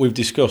because of what we've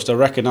discussed, I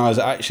recognise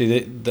that actually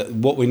that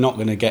what we're not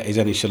going to get is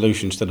any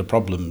solutions to the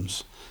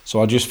problems.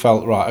 So I just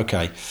felt, right,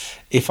 okay,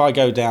 if I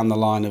go down the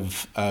line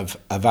of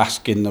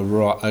asking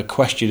a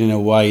question in a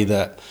way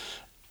that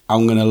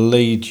I'm going to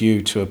lead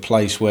you to a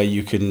place where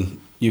you can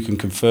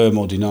confirm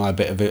or deny a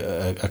bit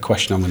of a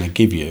question I'm going to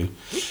give you.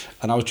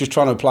 And I was just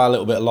trying to apply a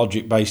little bit of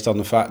logic based on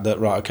the fact that,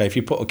 right, okay, if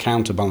you put a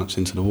counterbalance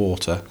into the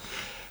water,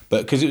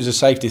 but because it was a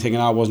safety thing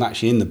and I wasn't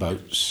actually in the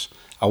boats,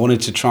 I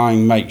wanted to try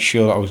and make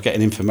sure that I was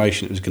getting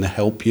information that was going to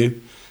help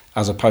you,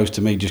 as opposed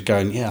to me just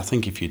going, yeah, I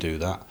think if you do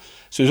that.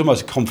 So it was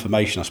almost a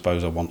confirmation, I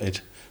suppose, I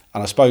wanted.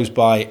 And I suppose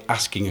by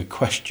asking a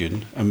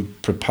question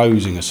and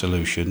proposing a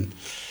solution,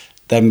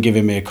 them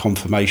giving me a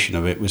confirmation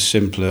of it was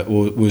simpler,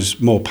 or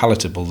was more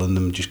palatable than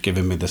them just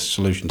giving me the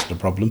solution to the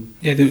problem.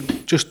 Yeah,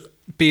 just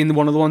being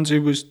one of the ones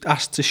who was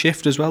asked to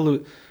shift as well.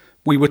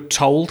 We were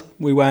told,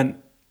 we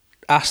weren't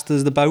asked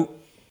as the boat,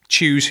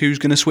 choose who's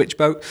going to switch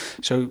boat.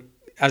 So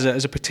as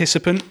a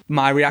participant,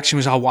 my reaction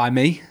was, oh, why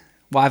me?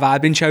 Why have I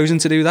been chosen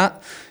to do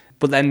that?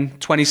 But then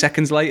 20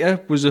 seconds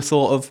later was the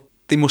thought of,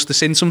 they must have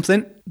seen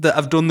something that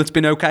I've done that's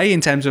been okay in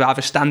terms of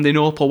either standing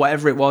up or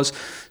whatever it was.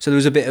 So there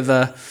was a bit of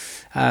a...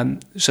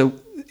 so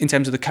in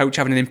terms of the coach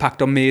having an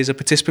impact on me as a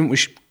participant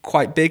was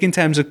quite big in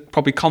terms of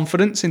probably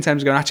confidence, in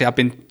terms of going, actually, I've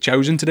been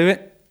chosen to do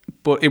it.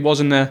 But it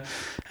wasn't a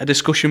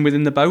discussion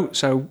within the boat.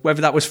 So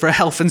whether that was for a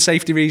health and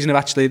safety reason of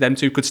actually them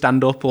 2 could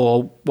stand up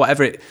or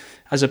whatever, it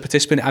as a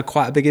participant, it had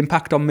quite a big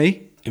impact on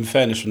me. In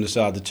fairness, from the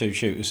side, the 2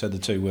 shooters said the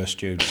 2 worst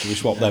students, so we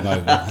swapped them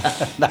over.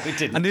 No, we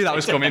didn't. I knew that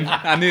was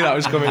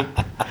coming.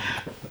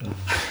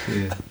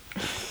 Yeah.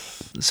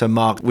 So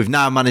Mark, we've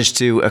now managed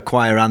to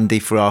acquire Andy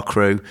for our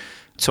crew.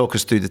 Talk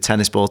us through the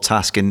tennis ball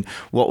task and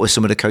what were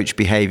some of the coach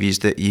behaviours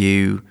that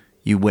you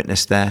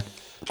witnessed there?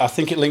 I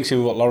think it links in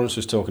with what Lawrence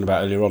was talking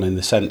about earlier on, in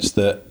the sense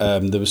that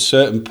there were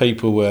certain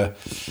people were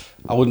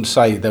I wouldn't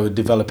say they were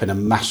developing a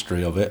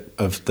mastery of it,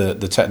 of the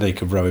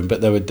technique of rowing,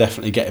 but they were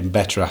definitely getting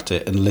better at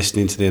it and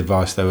listening to the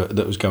advice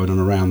that was going on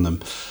around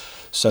them.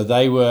 So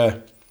they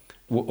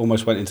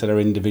almost went into their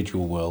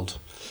individual world.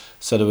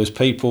 So there was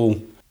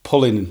people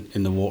pulling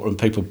in the water and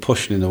people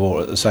pushing in the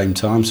water at the same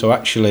time. So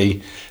actually,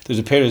 there was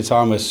a period of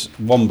time where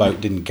one boat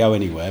didn't go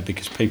anywhere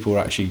because people were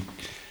actually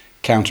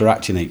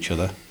counteracting each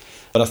other.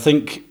 But I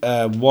think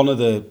one of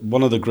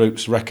the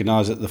groups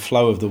recognised that the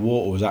flow of the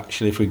water was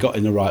actually, if we got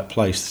in the right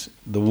place,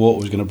 the water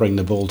was going to bring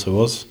the ball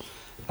to us,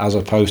 as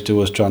opposed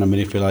to us trying to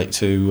manipulate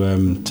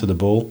to the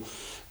ball.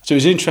 So it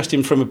was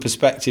interesting from a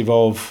perspective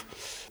of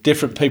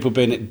different people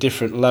being at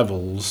different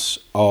levels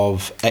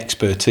of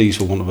expertise,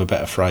 for want of a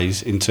better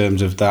phrase, in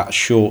terms of that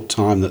short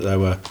time that they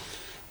were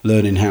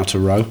learning how to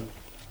row.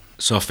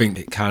 So I think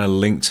it kind of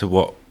linked to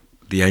what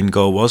the end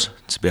goal was,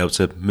 to be able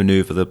to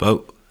manoeuvre the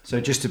boat. So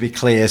just to be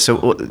clear,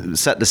 so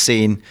set the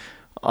scene,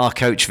 our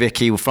coach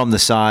Vicky from the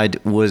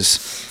side was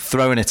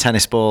throwing a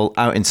tennis ball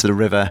out into the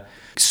river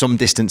some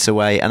distance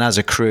away, and as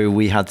a crew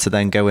we had to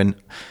then go and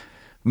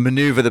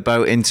manoeuvre the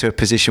boat into a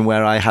position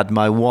where I had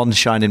my one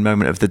shining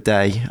moment of the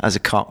day as a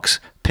cox,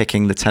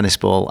 picking the tennis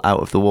ball out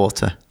of the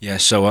water. Yeah,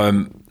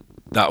 so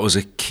that was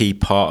a key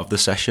part of the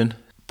session.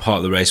 Part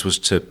of the race was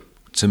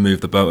to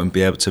move the boat and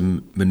be able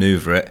to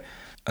manoeuvre it,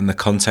 and the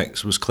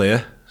context was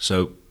clear.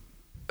 So,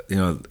 you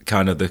know,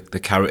 kind of the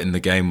carrot in the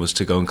game was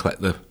to go and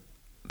collect the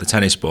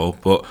tennis ball,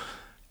 but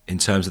in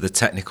terms of the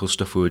technical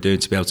stuff we were doing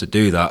to be able to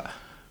do that,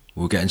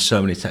 we were getting so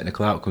many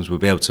technical outcomes. We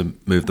were able to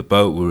move the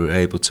boat, we were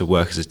able to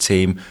work as a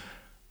team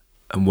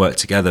and work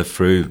together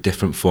through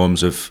different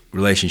forms of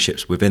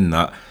relationships within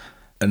that.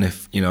 And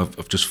if, you know,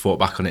 I've just thought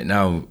back on it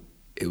now,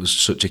 it was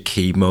such a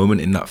key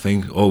moment in that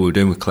thing. All we were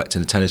doing was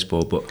collecting the tennis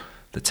ball, but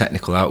the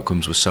technical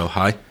outcomes were so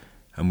high,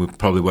 and we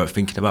probably weren't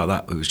thinking about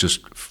that. It was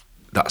just,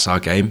 that's our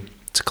game,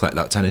 to collect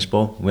that tennis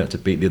ball. We had to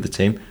beat the other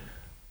team.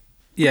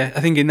 Yeah,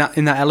 I think in that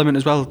element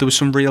as well, there was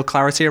some real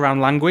clarity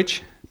around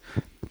language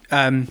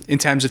in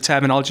terms of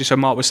terminology. So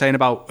Mark was saying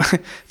about, I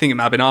think it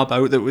might have been our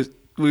boat, that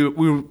we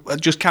were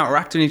just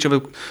counteracting each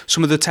other.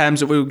 Some of the terms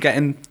that we were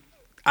getting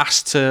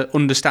asked to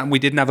understand, we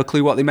didn't have a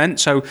clue what they meant.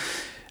 So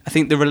I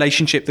think the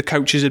relationship the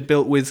coaches had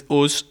built with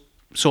us,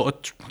 sort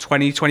of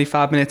 20,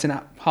 25 minutes and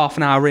half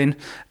an hour in,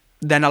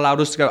 then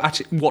allowed us to go,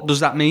 actually, what does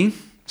that mean?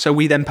 So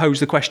we then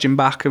posed the question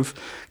back of,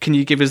 can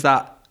you give us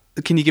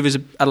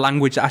a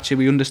language that actually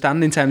we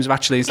understand, in terms of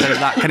actually, instead of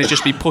that, can it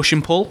just be push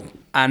and pull?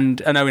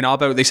 And I know in our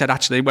boat they said,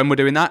 actually, when we're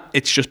doing that,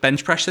 it's just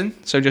bench pressing.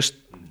 So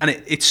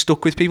it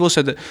stuck with people.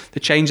 So that the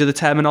change of the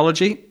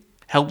terminology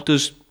helped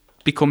us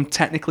become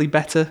technically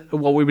better at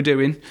what we were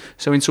doing.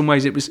 So in some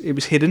ways it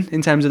was hidden,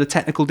 in terms of the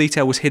technical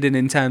detail was hidden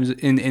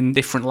in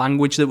different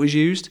language that was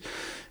used,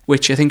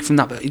 which I think from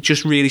that, it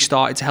just really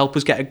started to help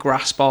us get a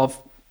grasp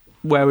of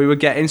where we were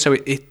getting. So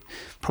it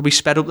probably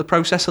sped up the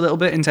process a little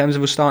bit in terms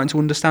of us starting to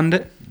understand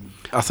it.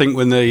 I think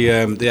when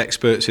the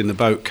experts in the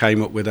boat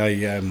came up with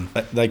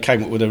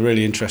a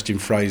really interesting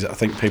phrase that I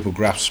think people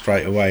grasped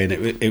straight away, and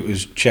it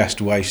was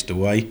chest waist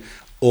away,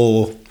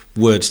 or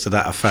words to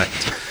that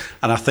effect.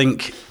 And I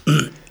think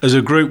as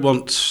a group,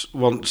 once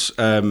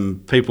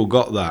people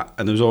got that,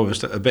 and there was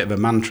almost a bit of a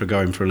mantra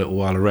going for a little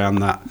while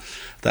around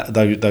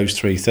those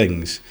three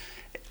things.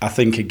 I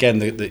think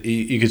again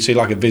you could see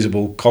like a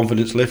visible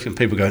confidence lift, and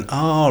people going,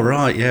 "Oh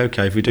right, yeah,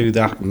 okay. If we do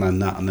that and then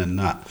that and then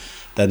that,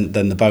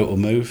 then the boat will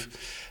move."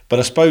 But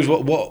I suppose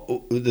what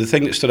the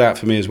thing that stood out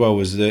for me as well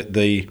was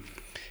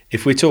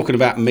if we're talking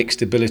about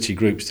mixed ability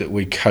groups that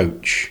we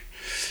coach,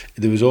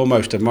 there was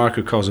almost a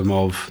microcosm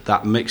of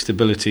that mixed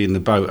ability in the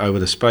boat over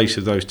the space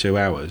of those 2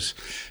 hours.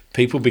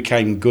 People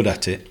became good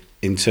at it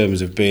in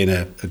terms of being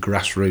a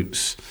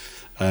grassroots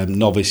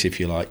novice, if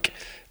you like,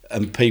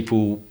 and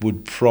people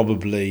would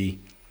probably.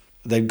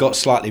 They got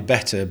slightly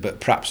better,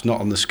 but perhaps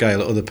not on the scale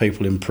that other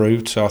people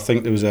improved. So I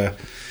think there was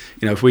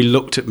if we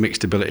looked at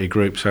mixed ability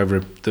groups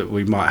that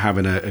we might have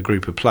in a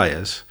group of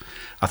players,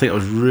 I think it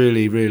was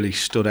really, really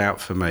stood out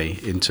for me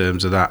in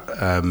terms of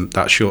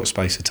that short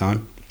space of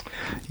time.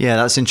 Yeah,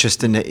 that's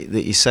interesting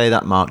that you say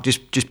that, Mark.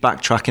 Just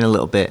backtracking a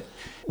little bit,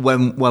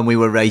 when we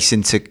were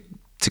racing to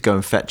go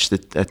and fetch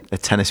a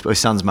tennis ball, it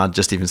sounds mad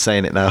just even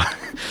saying it now.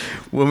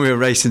 When we were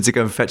racing to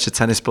go and fetch a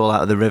tennis ball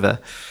out of the river,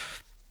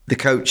 the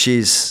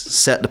coaches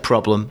set the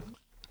problem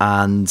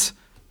and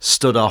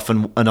stood off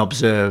and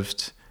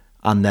observed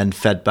and then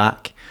fed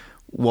back.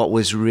 What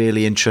was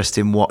really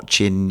interesting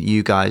watching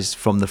you guys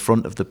from the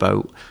front of the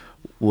boat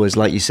was,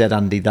 like you said,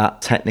 Andy,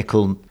 that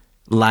technical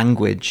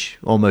language,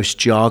 almost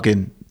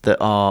jargon, that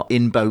our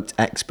in-boat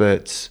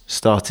experts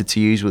started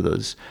to use with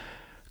us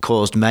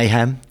caused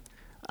mayhem.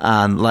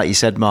 And like you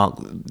said, Mark,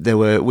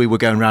 we were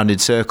going round in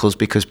circles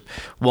because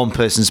one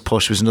person's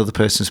push was another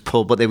person's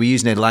pull, but they were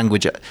using a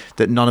language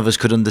that none of us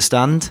could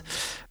understand.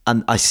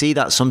 And I see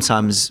that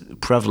sometimes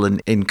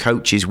prevalent in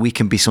coaches. We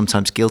can be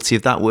sometimes guilty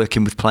of that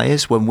working with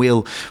players, when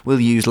we'll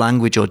use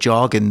language or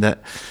jargon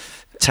that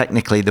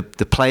technically the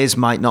players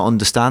might not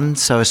understand.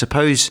 So I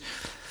suppose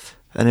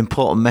an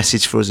important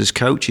message for us as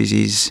coaches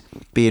is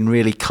being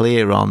really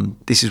clear on,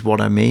 this is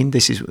what I mean,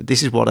 this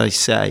is what I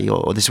say,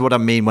 or this is what I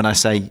mean when I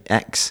say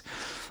X.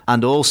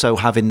 And also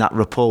having that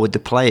rapport with the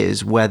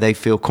players where they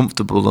feel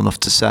comfortable enough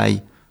to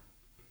say,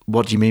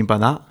 what do you mean by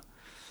that?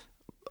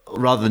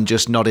 Rather than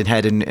just nodding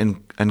head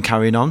and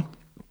carrying on.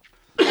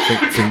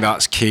 I think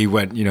that's key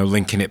when,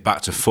 linking it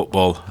back to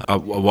football. I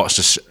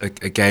watched a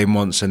game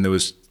once and there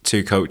was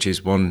two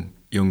coaches, one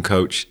young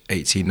coach,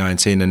 18,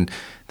 19, and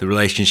the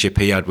relationship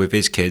he had with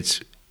his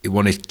kids, he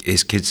wanted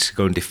his kids to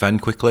go and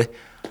defend quickly.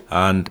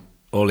 And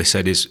all he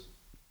said is,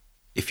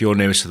 if you're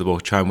nearest to the ball,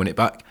 try and win it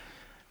back.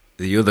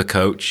 The other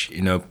coach,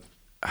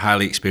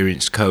 highly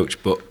experienced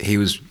coach, but he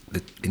was,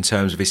 in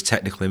terms of his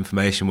technical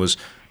information, was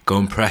go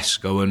and press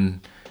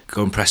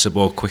the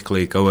ball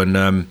quickly, go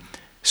and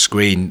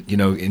screen,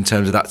 in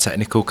terms of that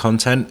technical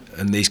content.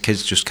 And these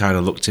kids just kind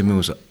of looked at him and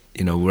was like,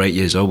 we're 8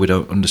 years old, we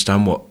don't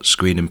understand what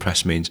screen and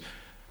press means.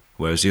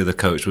 Whereas the other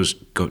coach was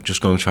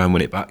just going to try and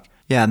win it back.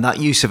 Yeah, and that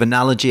use of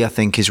analogy, I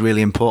think, is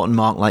really important,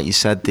 Mark. Like you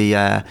said,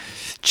 the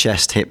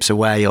chest, hips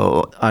away.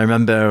 Or I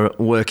remember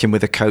working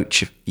with a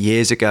coach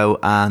years ago,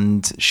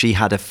 and she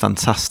had a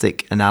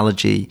fantastic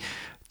analogy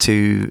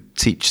to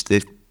teach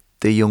the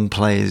young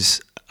players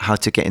how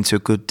to get into a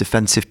good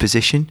defensive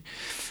position.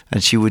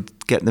 And she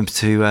would get them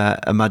to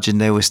imagine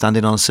they were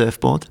standing on a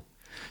surfboard.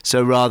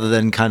 So rather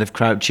than kind of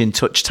crouching,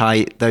 touch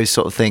tight, those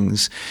sort of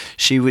things,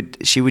 she would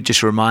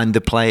just remind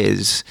the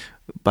players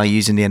by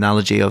using the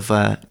analogy of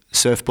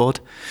surfboard.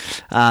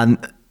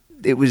 And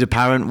it was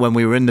apparent when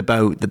we were in the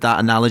boat that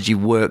analogy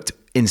worked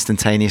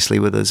instantaneously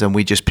with us, and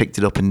we just picked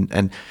it up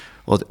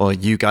or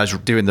you guys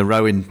doing the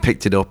rowing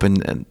picked it up,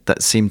 and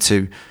that seemed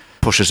to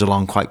push us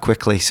along quite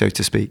quickly, so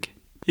to speak.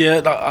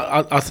 Yeah,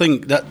 I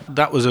think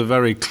that was a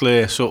very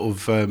clear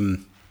sort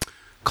of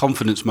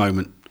confidence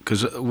moment,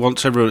 because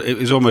once everyone, it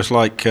was almost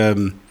like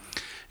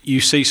you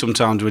see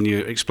sometimes when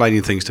you're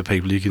explaining things to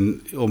people, you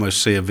can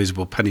almost see a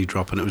visible penny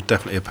drop, and it was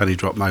definitely a penny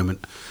drop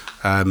moment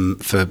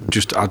for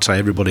just, I'd say,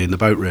 everybody in the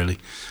boat, really.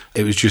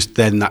 It was just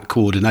then that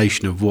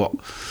coordination of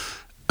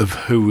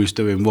who was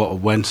doing what or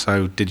when.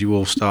 So did you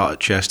all start at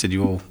chest? Did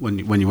you all, when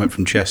you went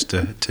from chest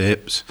to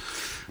hips?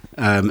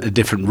 At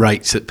different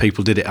rates that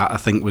people did it at, I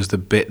think, was the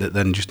bit that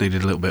then just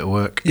needed a little bit of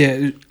work.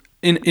 Yeah,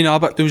 in our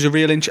boat there was a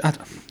real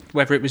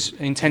whether it was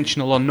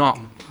intentional or not,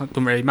 it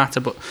doesn't really matter,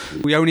 but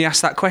we only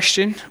asked that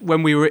question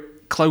when we were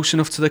close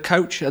enough to the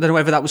coach. I don't know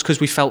whether that was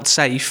because we felt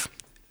safe.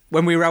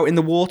 When we were out in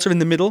the water in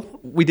the middle,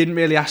 we didn't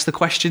really ask the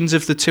questions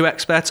of the two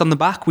experts on the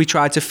back. We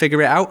tried to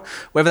figure it out,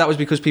 whether that was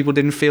because people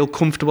didn't feel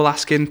comfortable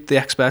asking the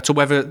experts, or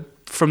whether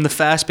from the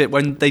first bit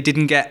when they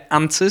didn't get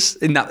answers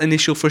in that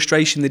initial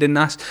frustration they didn't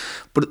ask.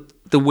 But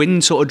the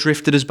wind sort of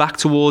drifted us back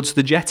towards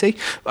the jetty.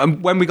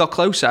 And when we got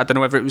closer, I don't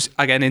know whether it was,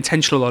 again,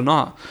 intentional or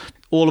not,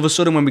 all of a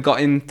sudden when we got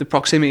in the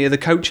proximity of the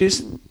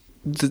coaches,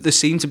 there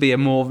seemed to be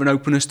more of an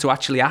openness to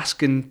actually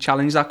ask and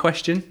challenge that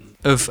question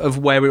of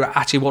where we were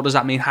actually, what does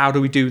that mean? How do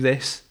we do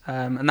this?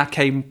 And that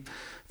came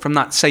from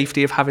that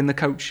safety of having the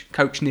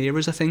coach near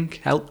us, I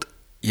think, helped.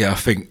 Yeah, I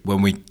think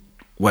when we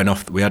went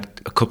off, we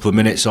had a couple of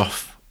minutes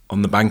off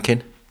on the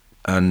banking,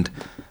 and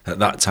at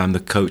that time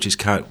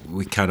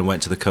we kind of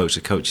went to the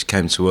coaches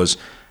came to us,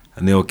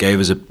 and they all gave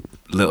us a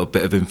little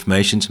bit of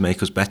information to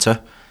make us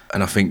better.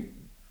 And I think,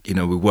 we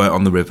weren't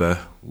on the river,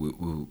 we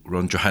were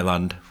on dry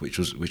land, which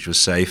was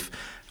safe,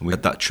 and we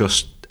had that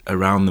trust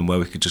around them where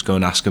we could just go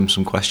and ask them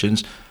some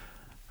questions.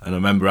 And I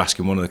remember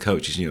asking one of the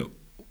coaches,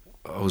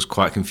 I was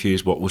quite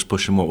confused what was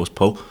push and what was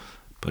pull,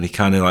 but he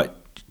kind of like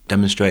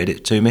demonstrated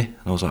it to me, and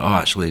I was like, oh,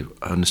 actually,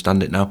 I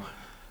understand it now.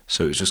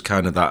 So it was just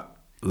kind of that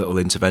little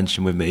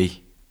intervention with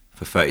me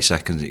for 30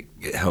 seconds.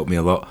 It helped me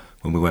a lot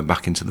when we went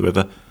back into the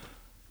river.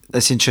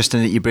 That's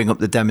interesting that you bring up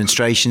the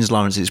demonstrations,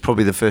 Lawrence. It's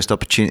probably the first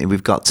opportunity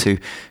we've got to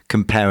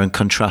compare and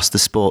contrast the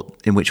sport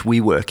in which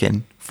we work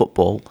in,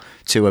 football,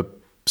 to a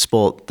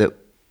sport that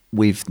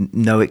we've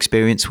no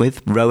experience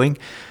with, rowing.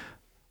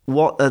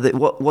 What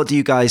do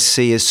you guys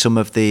see as some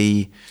of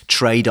the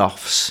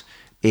trade-offs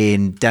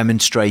in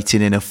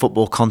demonstrating in a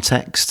football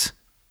context?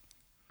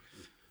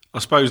 I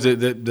suppose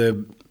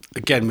the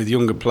again, with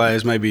younger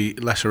players, maybe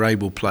lesser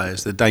able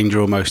players, the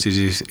danger almost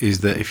is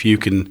that if you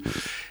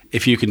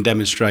can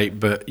demonstrate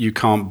but you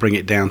can't bring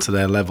it down to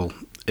their level,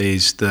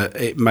 is that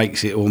it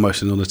makes it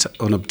almost an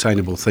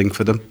unobtainable thing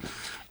for them.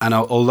 And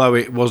although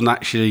it wasn't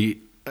actually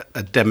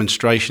a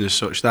demonstration as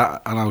such,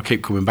 that, and I'll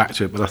keep coming back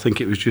to it, but I think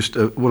it was just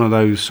one of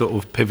those sort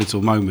of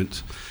pivotal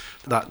moments.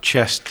 That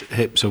chest,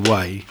 hips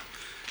away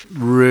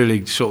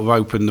really sort of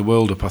opened the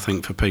world up, I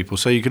think, for people.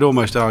 So you could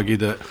almost argue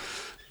that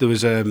there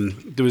was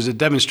a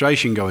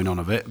demonstration going on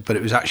of it, but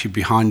it was actually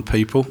behind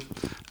people.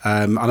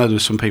 I know there were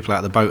some people out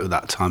of the boat at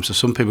that time, so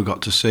some people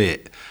got to see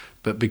it.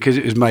 But because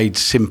it was made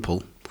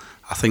simple,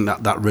 I think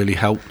that really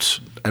helped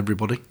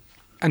everybody.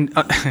 And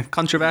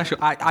controversial,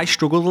 I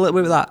struggled a little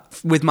bit with that.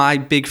 With my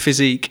big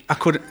physique,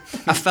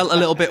 I felt a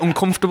little bit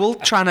uncomfortable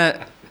trying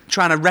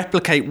to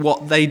replicate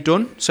what they'd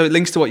done. So it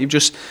links to what you've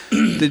just.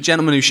 The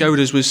gentleman who showed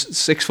us was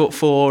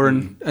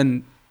 6'4"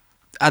 and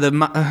had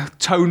a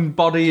toned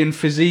body and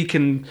physique,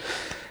 and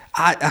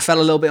I felt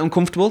a little bit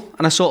uncomfortable,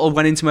 and I sort of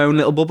went into my own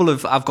little bubble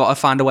of I've got to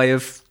find a way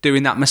of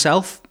doing that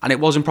myself. And it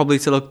wasn't probably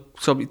till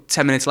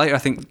 10 minutes later, I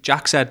think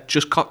Jack said,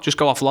 just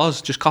go off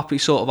Loz, just copy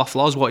sort of off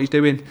Loz what he's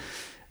doing.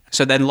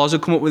 So then Loz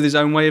had come up with his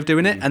own way of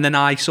doing it, and then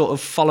I sort of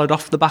followed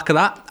off the back of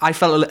that. I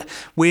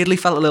weirdly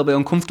felt a little bit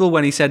uncomfortable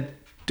when he said,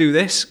 do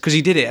this, because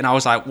he did it, and I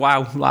was like,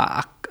 wow,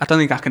 I don't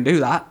think I can do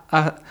that.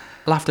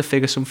 I'll have to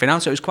figure something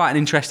out. So it was quite an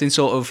interesting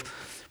sort of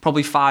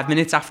probably 5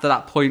 minutes after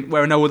that point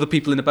where I know other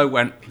people in the boat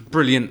went,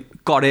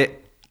 brilliant, got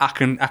it, I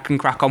can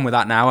crack on with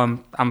that now,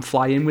 I'm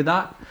flying with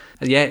that.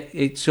 And yeah,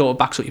 it sort of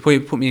backs up your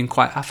point, put me in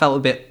quite, I felt a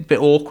bit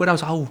awkward. I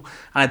was like,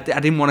 and I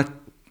didn't want to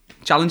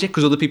challenge it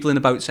because other people in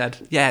the boat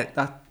said, yeah,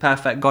 that's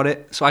perfect, got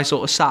it. So I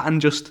sort of sat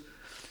and just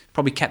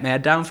probably kept my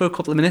head down for a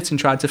couple of minutes and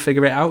tried to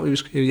figure it out. It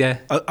was, yeah.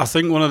 I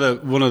think one of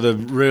the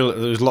real,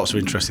 there was lots of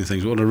interesting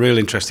things. One of the real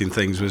interesting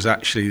things was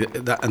actually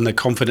that, and the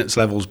confidence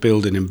levels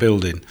building.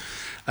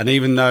 And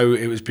even though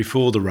it was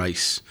before the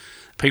race,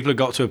 people had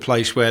got to a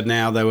place where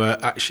now they were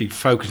actually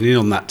focusing in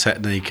on that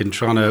technique and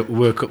trying to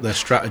work up their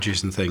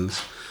strategies and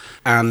things.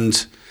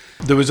 And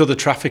there was other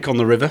traffic on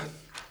the river.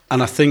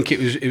 And I think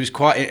it was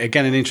quite,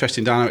 again, an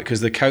interesting dynamic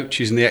because the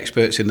coaches and the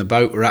experts in the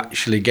boat were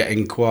actually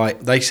getting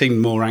they seemed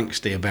more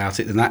angsty about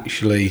it than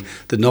actually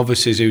the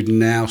novices who'd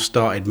now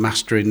started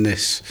mastering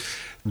this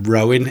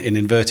rowing, in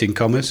inverting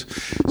commas.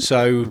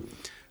 So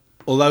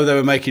although they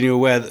were making you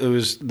aware that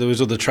there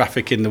was other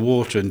traffic in the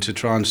water and to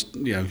try and,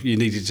 you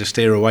needed to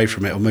steer away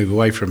from it or move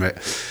away from it,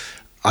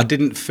 I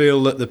didn't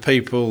feel that the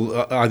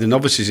people, either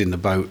novices in the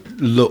boat,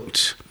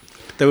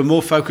 they were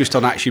more focused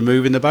on actually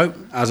moving the boat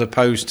as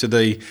opposed to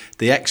the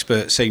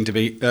experts seemed to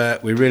be,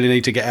 we really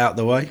need to get out of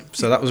the way.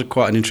 So that was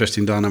quite an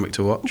interesting dynamic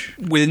to watch.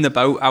 Within the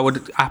boat, I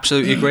would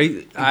absolutely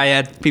agree. I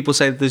had people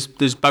say there's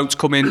boats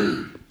coming,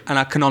 and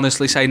I can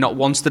honestly say not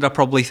once did I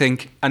probably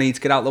think I need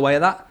to get out of the way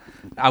of that.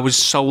 I was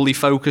solely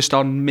focused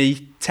on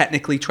me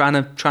technically trying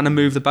to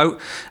move the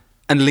boat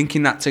and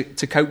linking that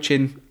to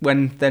coaching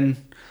when then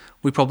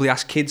we probably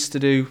asked kids to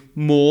do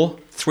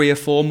 3 or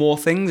 4 more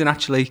things, and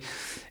actually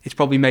it's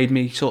probably made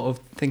me sort of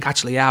think,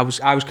 actually, yeah,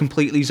 I was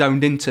completely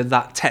zoned into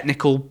that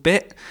technical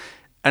bit.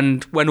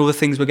 And when other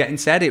things were getting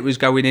said, it was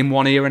going in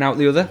one ear and out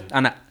the other.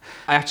 And I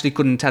actually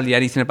couldn't tell you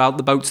anything about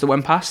the boats that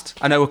went past.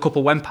 I know a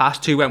couple went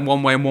past, 2 went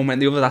one way and 1 went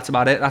the other. That's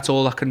about it. That's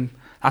all I can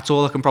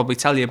probably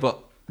tell you. But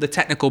the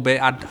technical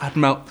bit, I'd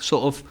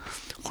sort of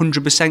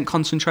 100%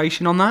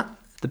 concentration on that.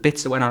 The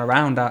bits that went on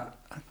around,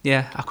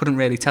 I couldn't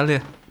really tell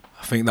you.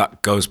 I think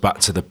that goes back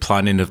to the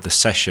planning of the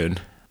session.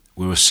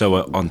 We were so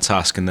on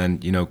task, and then,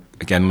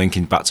 again,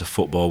 linking back to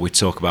football, we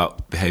talk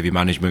about behaviour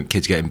management,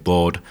 kids getting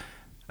bored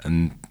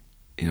and,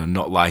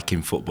 not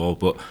liking football,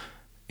 but,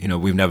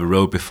 we've never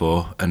rowed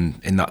before, and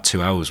in that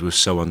 2 hours we were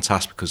so on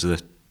task because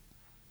of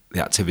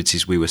the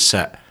activities we were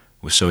set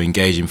were so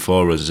engaging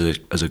for us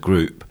as a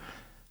group.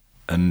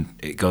 And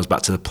it goes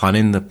back to the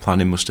planning. The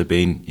planning must have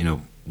been,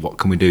 what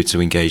can we do to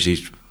engage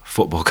these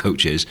football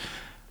coaches?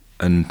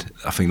 And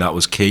I think that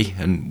was key,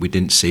 and we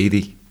didn't see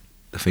the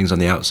things on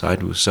the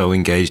outside. We were so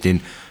engaged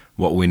in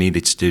what we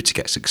needed to do to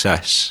get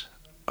success.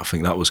 I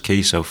think that was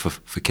key. So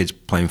for kids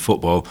playing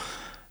football,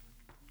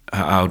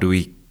 how do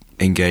we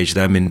engage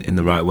them in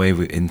the right way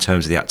in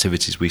terms of the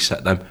activities we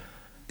set them?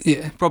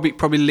 Yeah,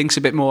 probably links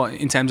a bit more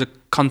in terms of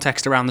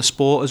context around the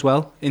sport as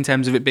well, in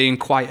terms of it being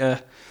although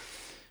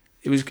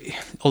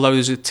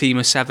there's a team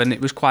of 7,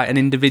 it was quite an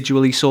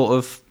individually sort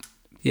of,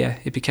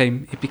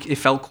 it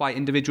felt quite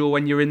individual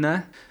when you're in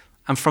there.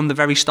 And from the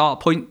very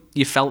start point,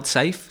 you felt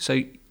safe.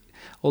 So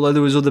although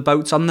there was other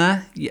boats on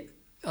there,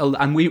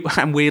 and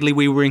weirdly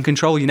we were in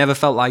control, you never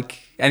felt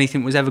like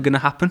anything was ever going to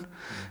happen.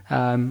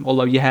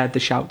 Although you heard the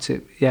shouts,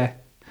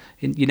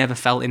 you never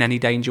felt in any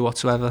danger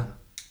whatsoever.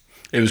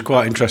 It was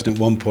quite interesting at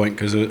one point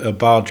because a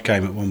barge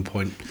came at one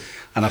point,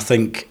 and I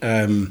think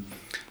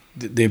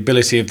the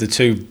ability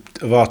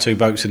of our two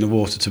boats in the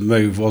water to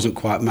move wasn't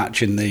quite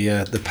matching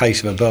the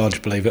pace of a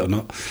barge, believe it or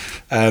not.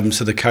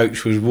 So the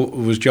coach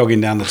was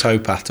jogging down the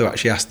towpath to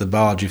actually ask the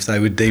barge if they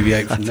would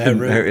deviate from their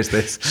route. Notice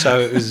this. So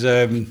it was,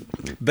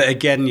 but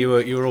again, you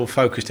were all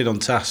focused in on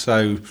task.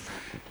 So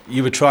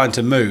you were trying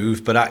to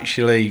move, but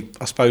actually,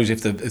 I suppose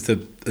if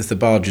the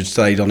barge had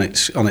stayed on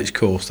its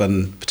course,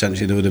 then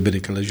potentially there would have been a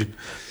collision.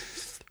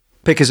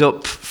 Pick us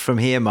up from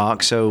here,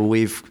 Mark. So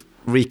we've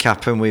we've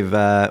got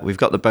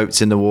the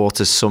boats in the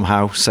water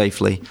somehow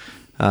safely.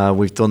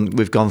 We've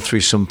gone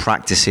through some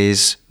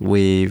practices.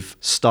 We've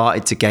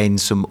started to gain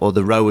some, or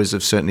the rowers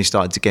have certainly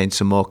started to gain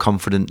some more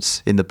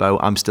confidence in the boat.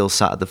 I'm still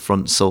sat at the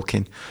front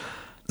sulking.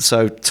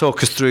 So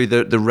talk us through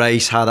the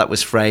race, how that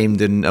was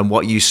framed, and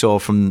what you saw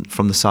from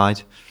the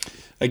side.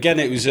 Again,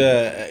 it was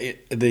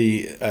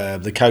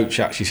the coach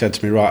actually said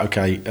to me, right,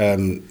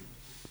 okay,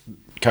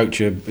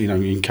 coach you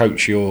can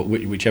coach your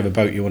whichever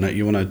boat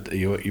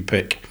you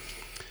pick,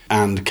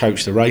 and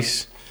coach the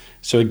race.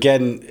 So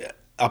again,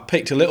 I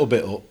picked a little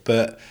bit up,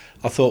 but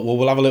I thought, well,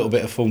 we'll have a little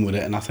bit of fun with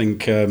it, and I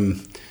think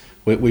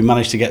we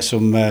managed to get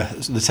some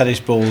the tennis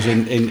balls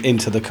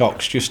into the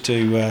cocks just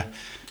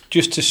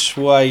to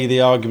sway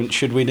the argument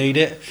should we need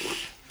it.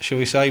 shall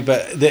we say?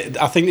 But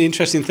I think the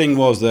interesting thing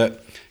was that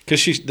because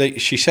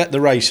she set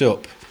the race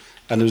up,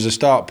 and there was a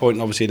start point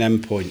and obviously an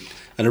end point,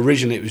 and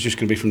originally it was just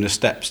going to be from the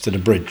steps to the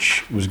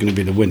bridge was going to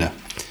be the winner.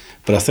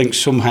 But I think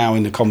somehow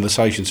in the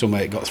conversation,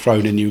 somewhere it got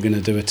thrown in you were going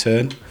to do a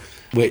turn,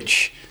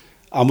 which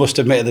I must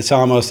admit at the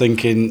time I was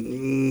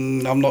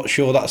thinking, I'm not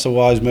sure that's a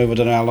wise move. I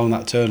don't know how long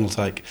that turn will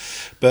take.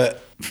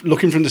 But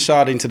looking from the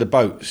side into the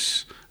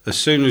boats, as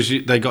soon as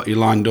they got you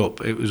lined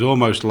up, it was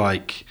almost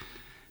like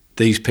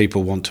these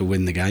people want to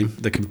win the game.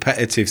 The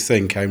competitive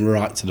thing came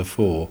right to the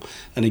fore.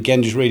 And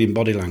again, just reading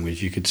body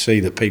language, you could see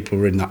that people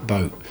were in that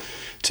boat.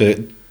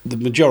 To the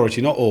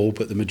majority, not all,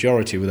 but the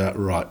majority were that,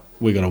 right,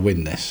 we're going to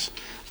win this.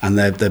 And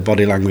their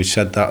body language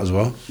said that as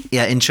well.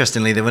 Yeah,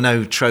 interestingly, there were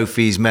no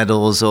trophies,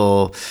 medals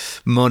or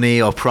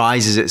money or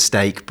prizes at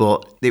stake,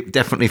 but it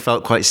definitely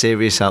felt quite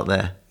serious out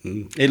there.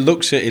 It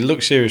looks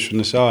serious from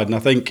the side. And I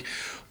think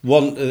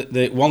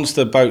once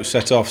the boat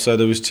set off, so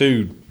there was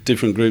two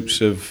different groups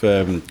of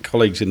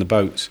colleagues in the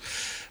boats.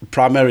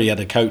 Primarily you had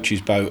a coach's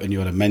boat and you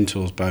had a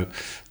mentor's boat.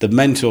 The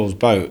mentor's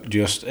boat,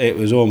 it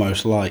was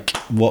almost like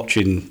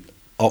watching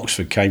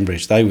Oxford,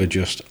 Cambridge. They were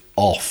just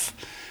off.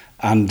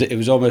 And it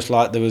was almost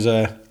like there was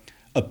a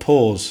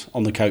pause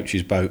on the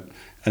coach's boat,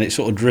 and it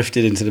sort of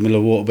drifted into the middle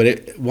of the water.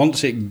 But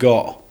once it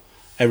got,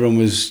 everyone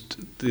was,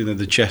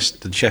 the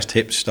chest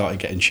hips started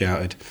getting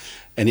shouted,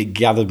 and it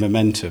gathered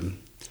momentum.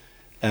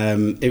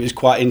 It was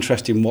quite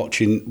interesting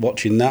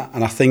watching that,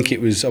 and I think it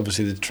was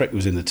obviously the trick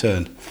was in the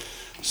turn.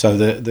 So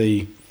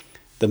the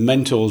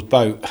mentor's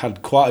boat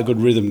had quite a good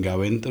rhythm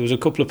going. There was a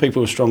couple of people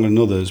who were stronger than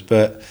others,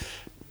 but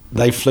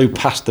they flew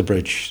past the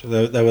bridge.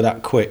 They were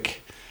that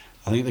quick.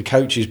 I think the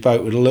coach's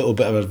boat, with a little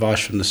bit of advice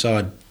from the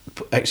side,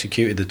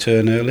 executed the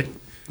turn early.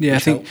 Yeah, I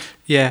think,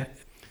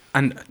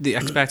 and the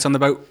experts on the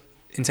boat,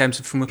 in terms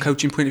of from a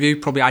coaching point of view,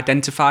 probably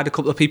identified a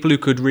couple of people who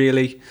could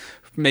really,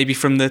 maybe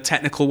from the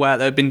technical work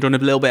that had been done a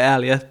little bit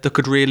earlier, that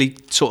could really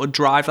sort of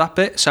drive that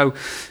bit. So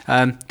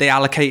they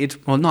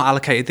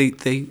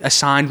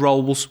assigned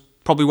roles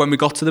probably when we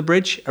got to the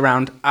bridge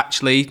around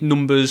actually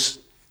numbers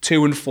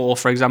 2 and 4,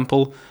 for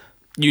example.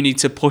 You need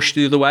to push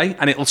the other way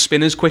and it'll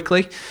spin as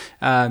quickly.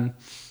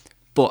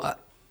 But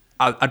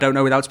I don't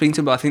know without speaking to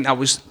them, but I think that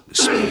was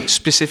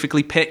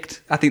specifically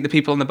picked. I think the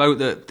people on the boat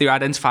that they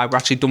identified were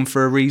actually done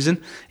for a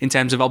reason in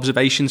terms of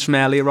observations from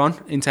earlier on,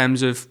 in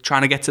terms of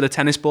trying to get to the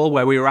tennis ball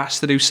where we were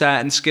asked to do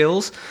certain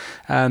skills,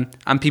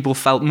 and people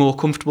felt more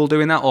comfortable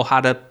doing that or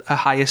had a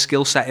higher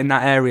skill set in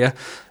that area.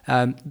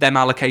 Them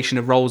allocation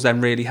of roles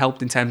then really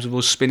helped in terms of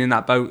us spinning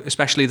that boat,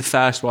 especially the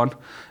first one.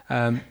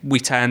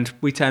 We turned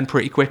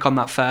pretty quick on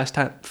that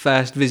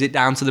first visit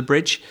down to the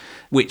bridge,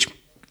 which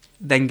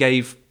then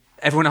gave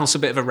everyone else a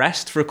bit of a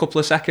rest for a couple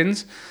of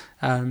seconds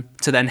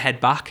to then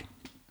head back.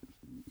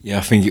 Yeah,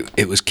 I think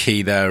it was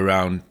key there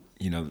around,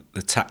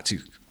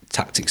 the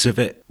tactics of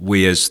it.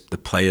 We as the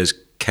players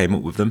came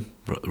up with them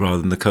rather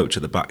than the coach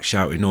at the back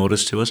shouting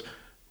orders to us.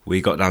 We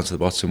got down to the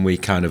bottom, we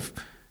kind of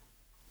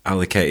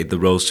allocated the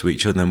roles to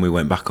each other, and then we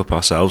went back up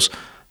ourselves.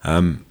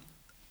 I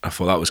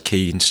thought that was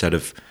key instead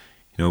of,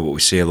 what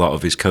we see a lot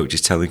of is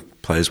coaches telling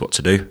players what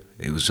to do.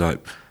 It was like,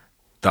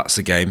 that's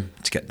the game,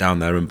 to get down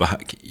there and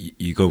back,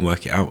 you go and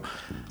work it out.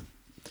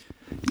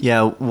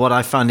 Yeah, what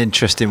I found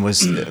interesting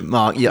was,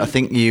 Mark, I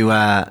think you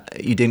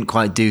didn't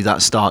quite do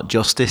that start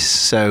justice.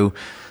 So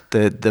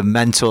the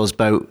mentor's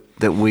boat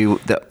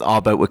that our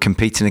boat were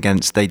competing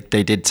against, they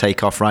did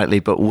take off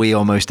rightly, but we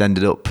almost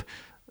ended up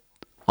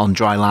on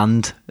dry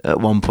land at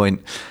one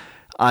point.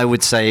 I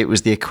would say it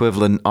was the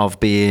equivalent of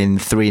being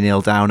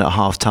 3-0 down at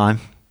half-time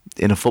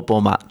in a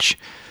football match.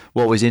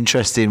 What was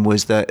interesting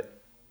was that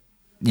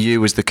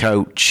you as the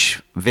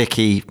coach,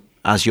 Vicky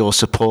as your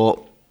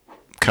support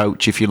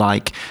coach, if you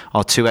like,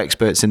 are two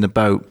experts in the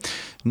boat.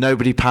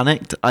 Nobody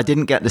panicked. I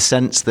didn't get the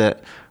sense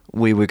that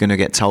we were going to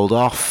get told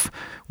off.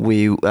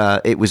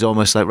 It was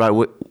almost like, right,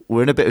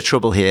 we're in a bit of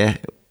trouble here,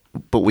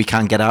 but we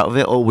can get out of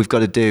it. All we've got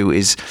to do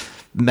is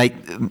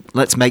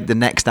let's make the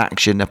next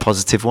action a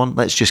positive one.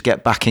 Let's just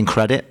get back in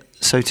credit,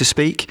 so to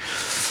speak.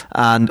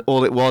 And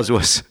all it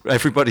was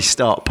everybody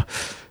stop.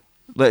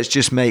 Let's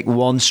just make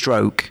one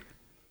stroke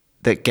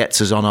that gets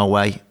us on our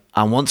way.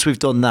 And once we've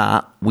done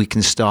that, we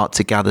can start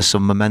to gather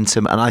some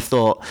momentum. And I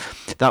thought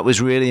that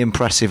was really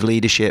impressive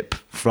leadership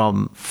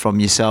from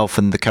yourself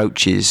and the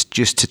coaches,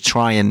 just to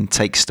try and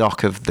take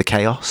stock of the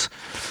chaos,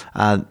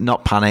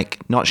 not panic,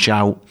 not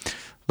shout.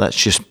 Let's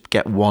just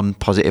get one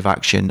positive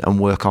action and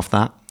work off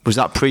that. Was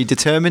that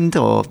predetermined,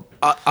 or?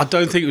 I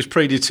don't think it was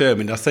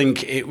predetermined. I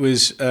think it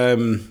was.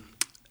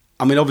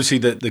 Obviously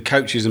the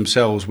coaches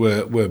themselves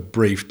were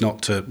briefed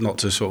not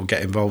to sort of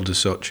get involved as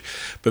such,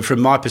 but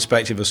from my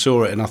perspective, I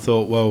saw it and I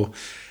thought, well,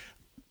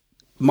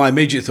 my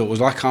immediate thought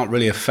was I can't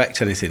really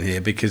affect anything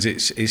here because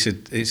it's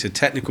a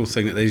technical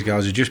thing that these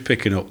guys are just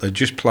picking up. They're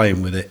just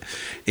playing with it.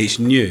 It's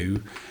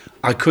new.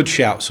 I could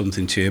shout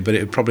something to you, but it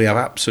would probably have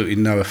absolutely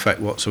no effect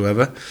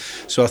whatsoever.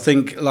 So I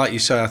think, like you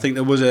say, I think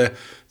there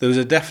there was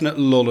a definite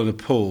lull and a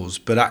pause,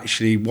 but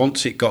actually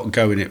once it got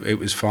going, it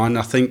was fine.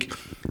 I think,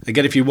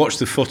 again, if you watch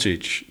the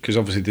footage, because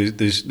obviously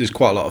there's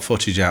quite a lot of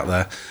footage out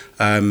there.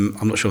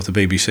 I'm not sure if the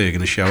BBC are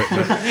going to show it,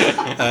 but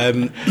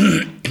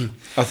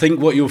I think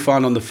what you'll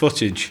find on the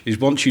footage is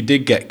once you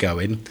did get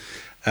going,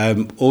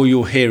 all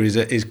you'll hear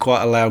is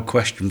quite a loud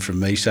question from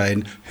me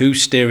saying,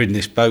 "Who's steering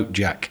this boat,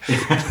 Jack?"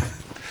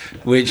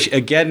 Which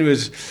again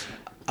was,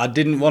 I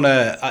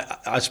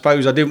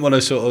suppose I didn't want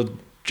to sort of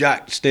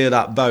Jack steer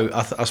that boat.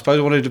 I suppose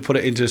I wanted to put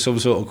it into some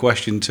sort of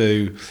question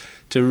to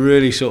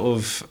really sort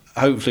of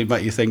hopefully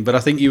make you think. But I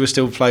think you were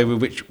still playing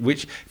with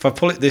which if I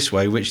pull it this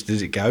way, which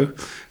does it go?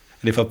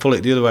 And if I pull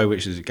it the other way,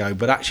 which does it go?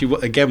 But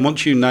actually, again,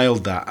 once you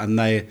nailed that, and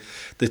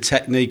the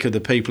technique of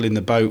the people in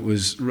the boat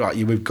was right,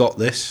 we've got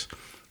this.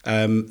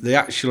 The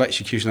actual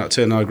execution of that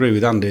turn, I agree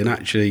with Andy, and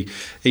actually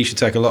he should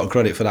take a lot of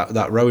credit for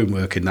that rowing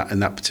work in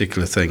that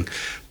particular thing.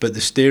 But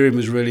the steering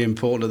was really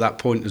important at that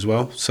point as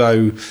well.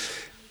 So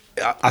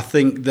I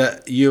think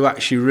that you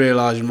actually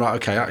realising, right,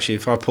 okay, actually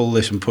if I pull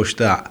this and push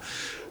that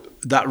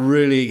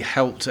really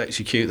helped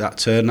execute that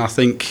turn. I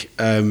think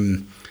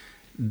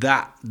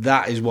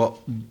that is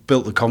what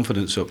built the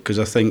confidence up, because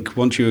I think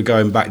once you were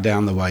going back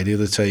down the way, the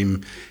other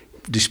team,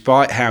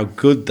 despite how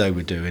good they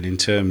were doing in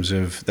terms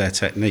of their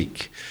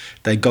technique,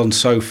 they'd gone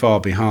so far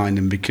behind,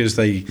 and because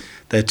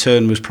their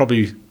turn was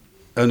probably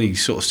only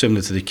sort of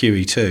similar to the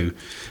QE2,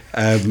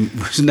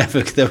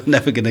 they were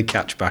never going to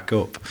catch back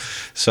up.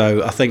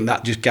 So I think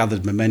that just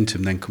gathered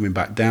momentum then coming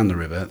back down the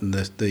river, and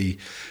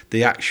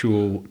the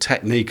actual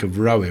technique of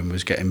rowing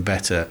was getting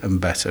better and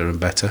better and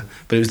better.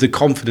 But it was the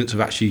confidence of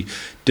actually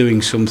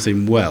doing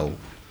something well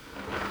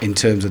in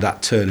terms of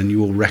that turn, and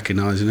you all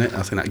recognising it.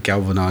 I think that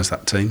galvanised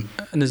that team.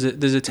 And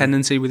there's a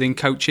tendency within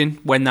coaching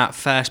when that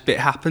first bit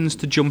happens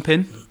to jump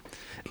in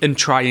and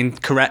try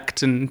and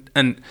correct, and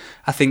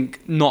I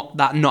think not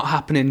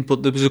happening,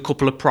 but there was a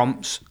couple of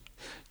prompts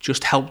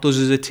just helped us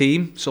as a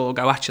team sort of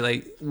go,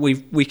 actually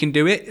we can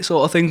do it,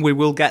 sort of thing. We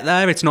will get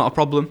there. It's not a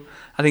problem.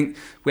 I think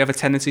we have a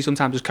tendency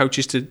sometimes as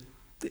coaches to,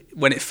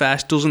 when it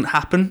first doesn't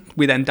happen,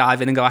 we then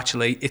dive in and go,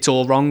 actually it's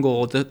all wrong,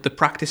 or the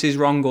practice is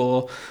wrong,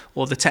 or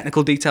the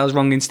technical details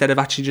wrong, instead of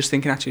actually just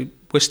thinking, actually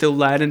we're still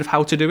learning of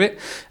how to do it.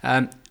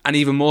 And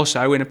even more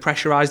so in a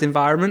pressurised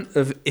environment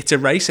of it's a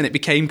race and it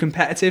became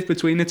competitive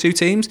between the two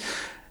teams.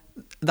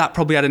 That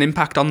probably had an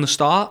impact on the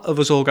start of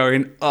us all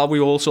going, we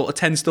all sort of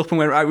tensed up and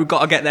went, right, we've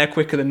got to get there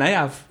quicker than they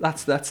have.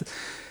 That's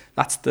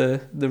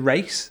the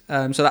race.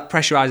 So that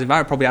pressurised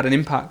environment probably had an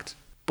impact.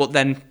 But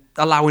then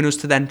allowing us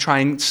to then try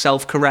and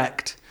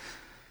self-correct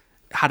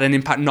had an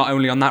impact not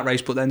only on that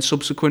race, but then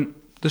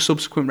the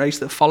subsequent race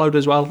that followed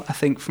as well. I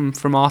think from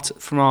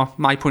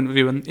my point of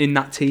view, and in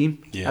that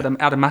team,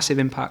 had a massive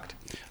impact.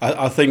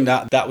 I think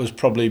that was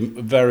probably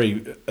a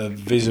very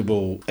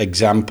visible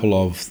example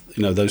of,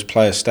 those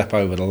players step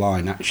over the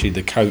line. Actually,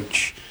 the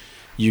coach,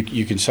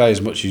 you can say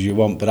as much as you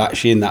want, but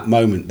actually in that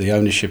moment, the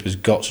ownership has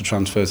got to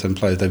transfer to them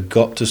players. They've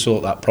got to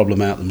sort that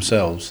problem out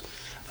themselves.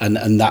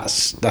 And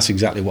that's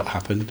exactly what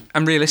happened.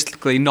 And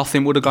realistically,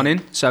 nothing would have gone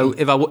in. So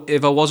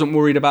if I wasn't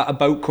worried about a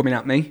boat coming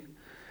at me,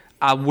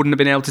 I wouldn't have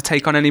been able to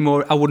take on any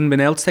more. I wouldn't have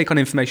been able to take on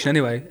information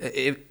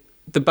anyway.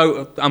 The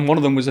boat, and one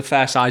of them was a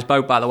fair-sized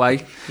boat, by the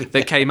way,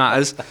 that came at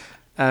us.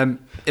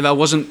 If I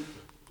wasn't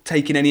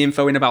taking any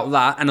info in about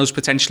that and us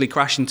potentially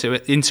crashing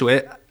into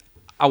it,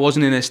 I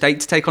wasn't in a state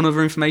to take on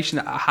other information.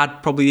 I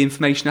had probably the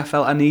information I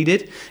felt I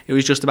needed. It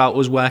was just about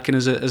us working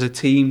as a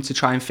team to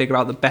try and figure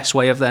out the best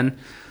way of then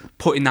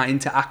putting that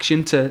into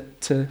action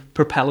to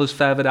propel us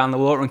further down the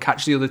water and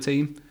catch the other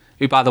team,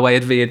 who, by the way,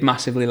 had veered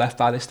massively left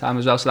by this time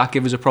as well. So that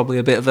gave us probably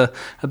a bit of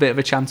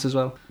a chance as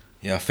well.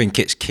 Yeah, I think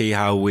it's key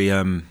how we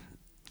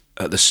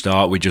at the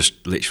start we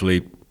just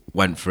literally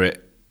went for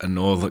it, and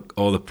all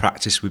the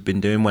practice we've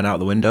been doing went out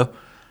the window.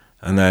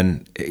 And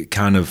then it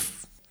kind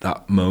of,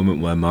 that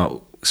moment where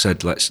Mark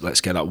said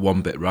let's get that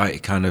one bit right,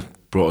 it kind of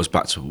brought us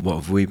back to what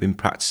have we been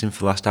practicing for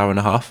the last hour and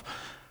a half.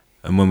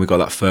 And when we got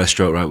that first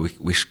stroke right,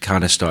 we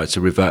kind of started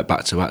to revert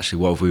back to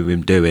actually what have we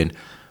been doing,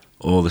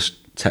 all this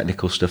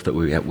technical stuff that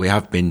we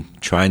have been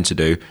trying to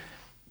do.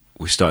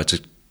 We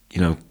started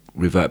to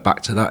revert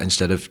back to that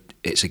instead of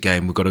it's a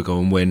game, we've got to go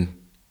and win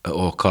at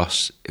all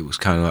costs. It was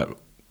kind of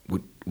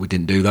like we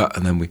didn't do that,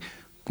 and then we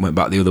went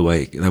back the other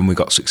way, and then we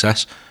got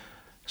success.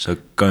 So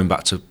going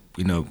back to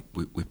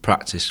we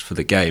practiced for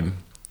the game.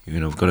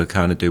 We've got to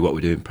kind of do what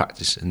we do in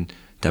practice and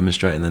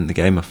demonstrate, and then the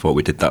game. I thought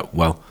we did that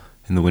well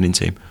in the winning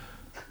team.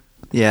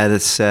 Yeah,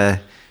 that's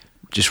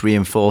just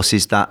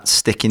reinforces that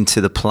sticking to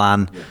the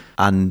plan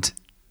and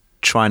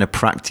trying to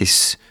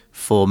practice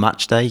for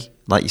match day.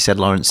 Like you said,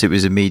 Lawrence, it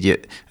was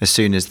immediate. As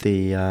soon as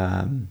the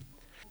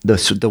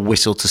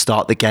whistle to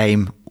start the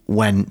game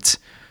went,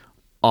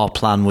 our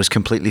plan was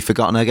completely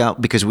forgotten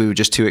about because we were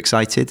just too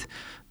excited.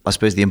 I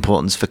suppose the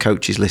importance for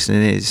coaches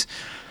listening is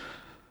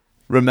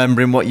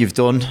remembering what you've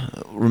done,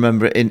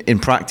 remember it in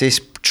practice,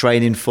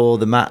 training for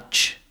the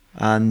match,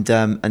 and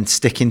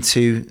sticking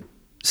to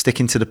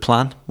the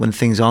plan when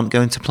things aren't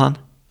going to plan.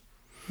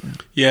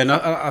 Yeah, and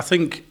I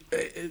think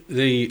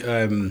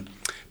the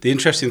the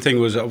interesting thing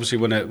was obviously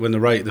when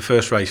the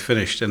first race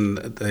finished, and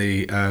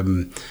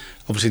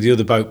obviously the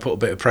other boat put a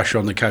bit of pressure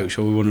on the coach,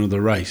 so we won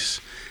another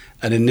race.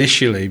 And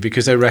initially,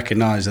 because they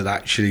recognised that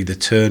actually the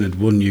turn had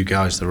won you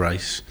guys the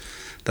race,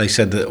 they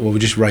said that, well, we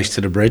just race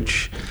to the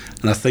bridge.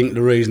 And I think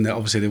the reason that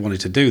obviously they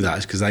wanted to do that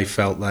is because they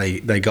felt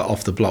they got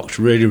off the blocks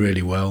really,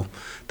 really well.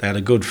 They had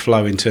a good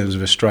flow in terms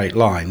of a straight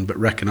line, but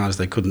recognised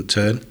they couldn't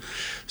turn.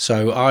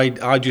 So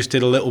I just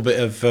did a little bit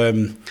of,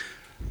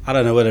 I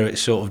don't know whether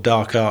it's sort of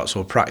dark arts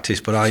or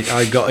practice, but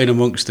I got in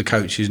amongst the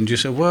coaches and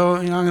just said, well,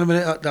 hang on a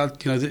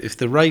minute, if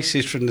the race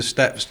is from the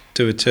steps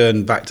to a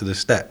turn back to the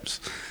steps,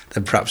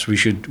 then perhaps we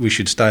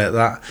should stay at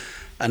that.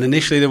 And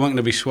initially they weren't going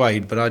to be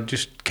swayed, but I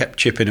just kept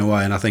chipping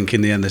away, and I think in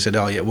the end they said,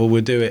 oh yeah, well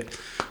we'll do it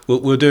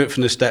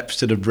from the steps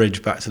to the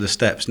bridge back to the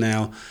steps.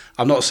 Now,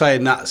 I'm not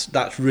saying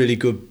that's really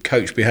good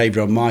coach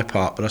behaviour on my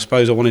part, but I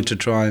suppose I wanted to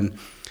try and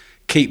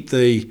keep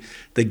the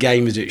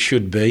game as it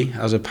should be,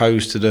 as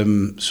opposed to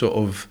them sort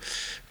of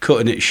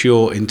cutting it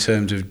short in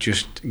terms of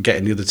just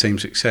getting the other team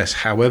success.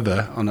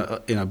 However,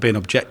 being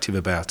objective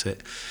about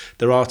it,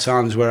 there are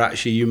times where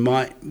actually you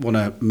might want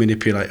to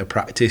manipulate a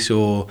practice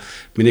or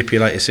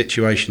manipulate a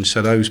situation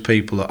so those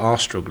people that are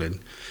struggling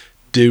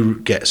do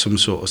get some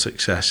sort of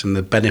success and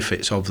the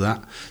benefits of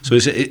that. So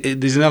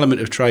there's an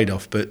element of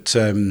trade-off, but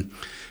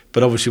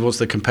obviously once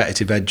the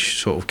competitive edge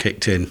sort of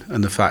kicked in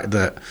and the fact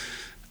that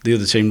the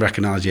other team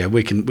recognised,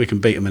 we can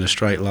beat them in a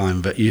straight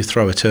line, but you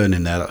throw a turn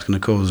in there, that's going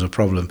to cause us a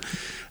problem.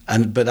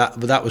 But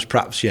that was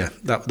perhaps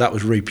that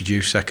was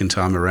reproduced second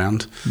time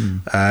around,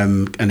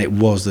 and it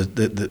was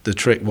the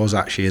trick was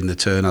actually in the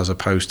turn as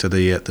opposed to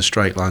the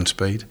straight line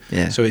speed.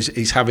 Yeah. So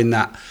it's having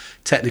that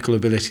technical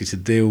ability to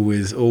deal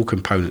with all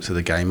components of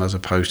the game as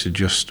opposed to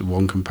just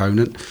one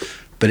component,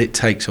 but it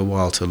takes a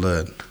while to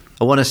learn.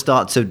 I want to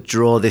start to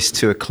draw this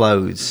to a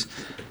close.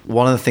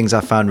 One of the things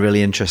I found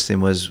really interesting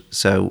was,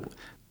 so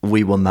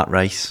we won that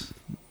race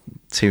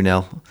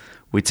 2-0.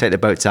 We take the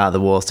boats out of the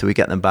water, we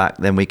get them back,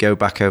 then we go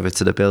back over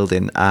to the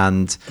building,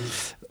 and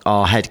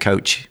our head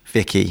coach,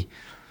 Vicky,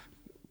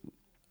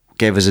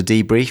 gave us a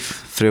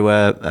debrief through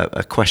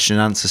a question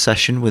and answer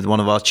session with one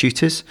of our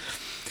tutors.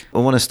 I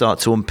want to start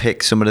to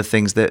unpick some of the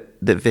things that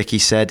Vicky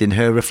said in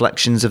her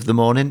reflections of the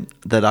morning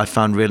that I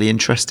found really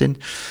interesting.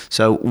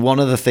 So one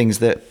of the things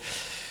that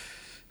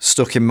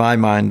stuck in my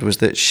mind was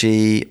that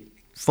she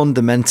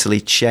fundamentally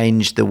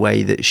changed the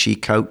way that she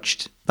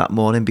coached that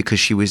morning because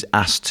she was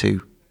asked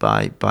to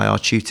by our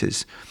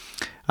tutors.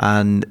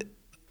 And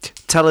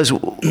tell us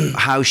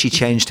how she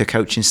changed her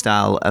coaching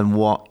style and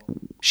what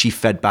she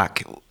fed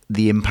back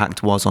the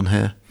impact was on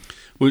her.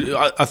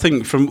 Well, I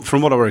think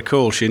from what I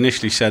recall, she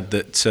initially said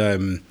that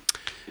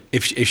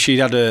if she'd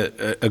had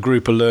a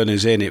group of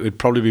learners in, it would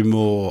probably be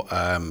more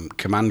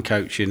command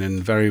coaching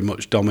and very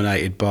much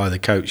dominated by the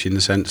coach in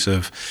the sense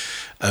of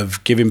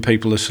giving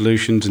people the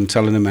solutions and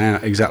telling them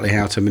exactly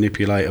how to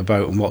manipulate a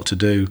boat and what to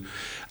do.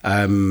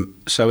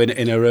 So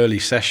in her early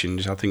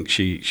sessions, I think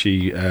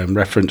she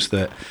referenced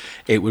that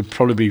it would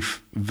probably be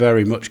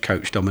very much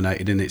coach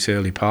dominated in its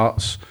early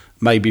parts,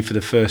 maybe for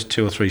the first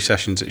 2 or 3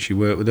 sessions that she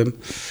worked with them.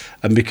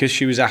 And because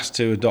she was asked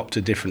to adopt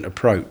a different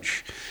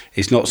approach,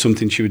 it's not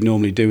something she would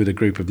normally do with a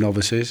group of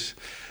novices.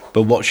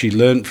 But what she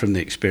learnt from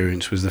the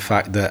experience was the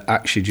fact that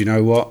actually, do you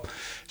know what?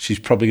 She's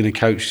probably going to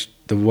coach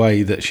the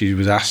way that she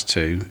was asked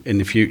to in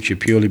the future,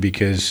 purely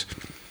because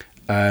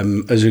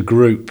as a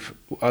group,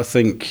 I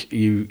think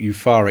you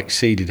far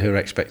exceeded her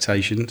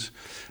expectations,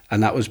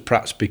 and that was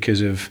perhaps because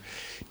of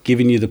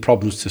giving you the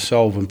problems to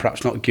solve and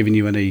perhaps not giving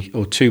you any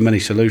or too many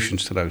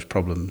solutions to those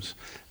problems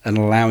and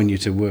allowing you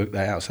to work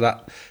that out. So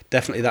that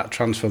definitely that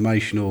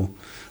transformational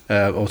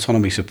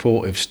autonomy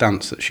supportive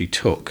stance that she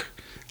took,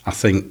 I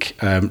think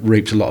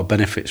reaped a lot of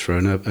benefits for her,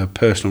 and her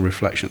personal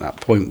reflection at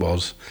that point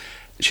was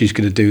she's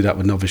going to do that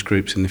with novice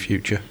groups in the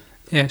future.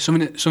 Yeah,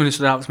 something that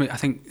stood out to me, I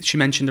think she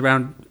mentioned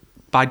around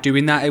by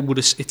doing that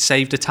it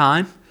saved her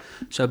time.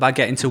 So by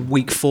getting to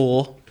week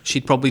 4,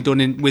 she'd probably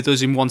done with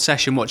us in one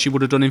session what she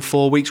would have done in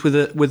 4 weeks with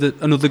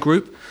another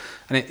group.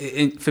 And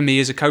it, for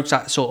me as a coach,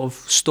 that sort of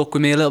stuck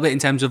with me a little bit in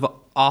terms of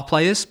our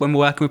players. When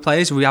we're working with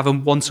players, we have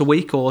them once a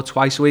week or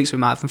twice a week, so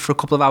we might have them for a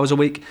couple of hours a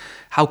week.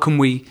 How can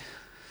we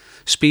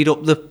speed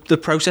up the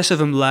process of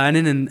them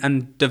learning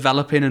and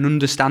developing and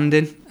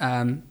understanding?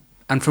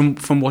 And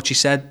from what she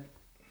said,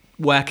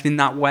 working in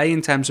that way in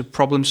terms of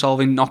problem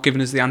solving, not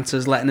giving us the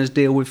answers, letting us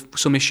deal with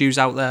some issues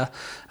out there,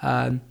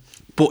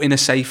 but in a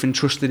safe and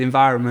trusted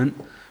environment,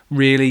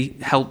 really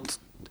helped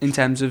in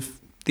terms of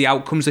the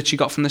outcomes that she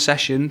got from the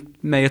session.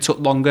 May have took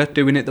longer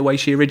doing it the way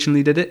she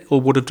originally did it or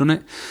would have done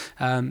it.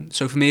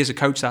 So for me as a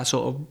coach, that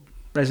sort of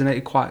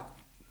resonated quite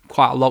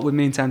a lot with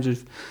me in terms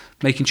of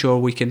making sure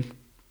we can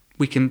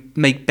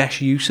make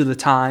best use of the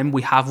time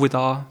we have with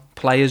our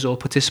players or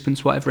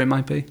participants, whatever it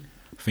might be.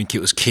 I think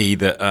it was key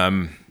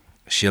that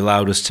she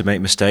allowed us to make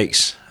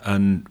mistakes,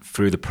 and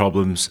through the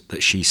problems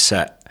that she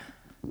set,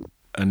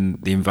 and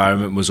the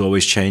environment was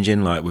always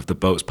changing, like with the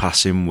boats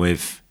passing,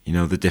 with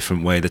the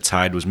different way the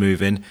tide was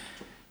moving,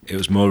 it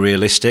was more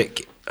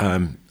realistic.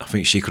 I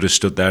think she could have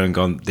stood there and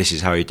gone, this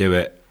is how you do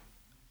it,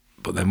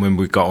 But then when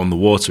we got on the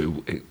water,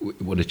 it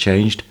would have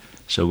changed.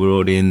 So we're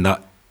already in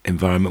that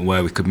environment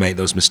where we could make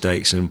those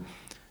mistakes and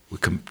we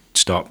can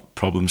start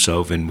problem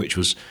solving, which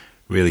was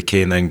really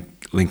key. And then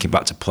linking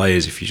back to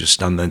players, if you just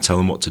stand there and tell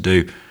them what to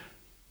do,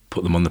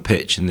 put them on the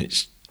pitch, and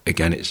it's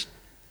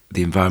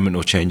the environment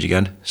will change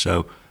again.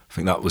 So I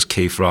think that was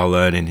key for our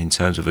learning in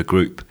terms of a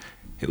group.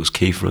 It was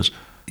key for us.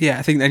 Yeah,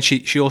 I think then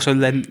she also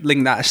then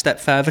linked that a step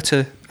further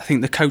to, I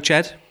think, the Coach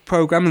Ed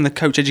programme and the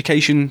coach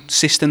education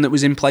system that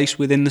was in place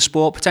within the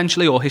sport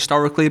potentially, or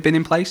historically had been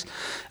in place,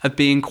 of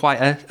being quite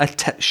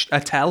a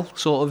tell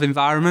sort of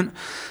environment,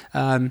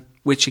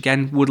 which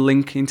again would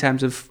link in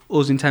terms of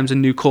us, in terms of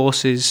new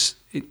courses,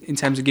 in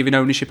terms of giving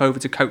ownership over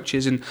to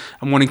coaches and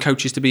wanting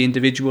coaches to be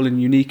individual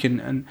and unique,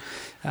 and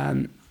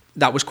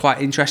that was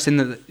quite interesting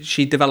that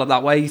she developed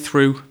that way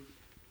through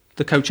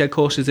the Coach Ed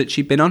courses that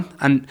she'd been on,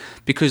 and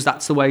because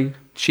that's the way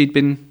she'd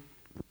been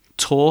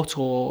taught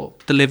or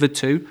delivered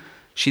to,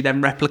 she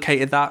then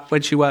replicated that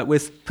when she worked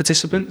with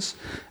participants.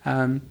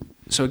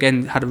 So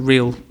again, had a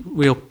real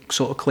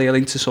sort of clear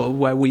link to sort of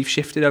where we've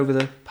shifted over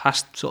the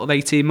past sort of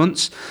 18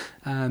 months,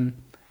 and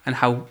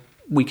how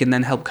we can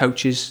then help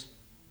coaches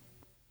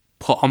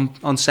put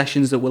on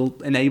sessions that will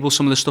enable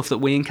some of the stuff that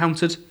we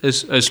encountered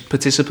as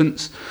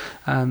participants,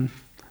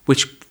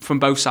 which from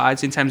both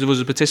sides, in terms of us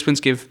as participants,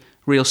 give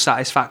real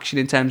satisfaction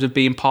in terms of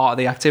being part of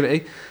the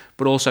activity,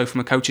 but also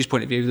from a coach's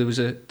point of view,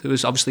 there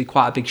was obviously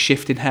quite a big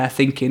shift in her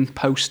thinking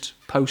post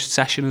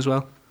session as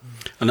well.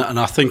 And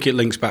I think it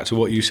links back to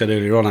what you said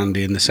earlier on,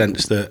 Andy, in the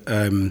sense that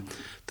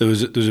there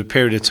was a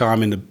period of time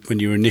when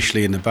you were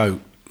initially in the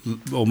boat,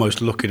 almost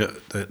looking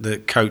at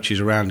the coaches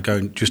around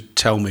going, just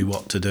tell me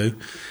what to do.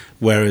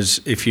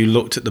 Whereas if you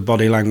looked at the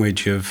body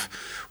language of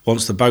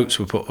once the boats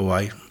were put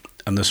away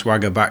and the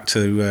swagger back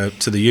to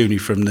the uni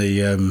from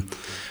the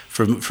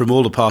from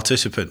all the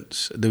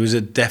participants, there was a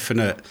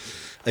definite,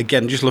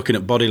 again, just looking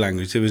at body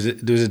language, there was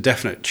a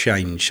definite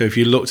change. So if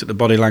you looked at the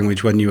body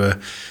language when you were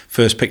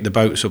first picked the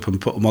boats up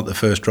and put them at the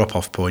first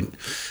drop-off point,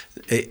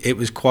 it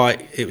was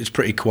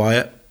pretty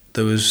quiet.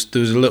 There was a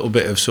little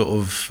bit of sort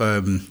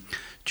of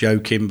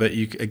joking, but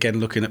you, again,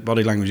 looking at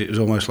body language, it was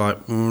almost like,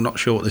 I'm not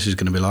sure what this is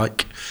going to be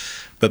like.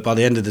 But by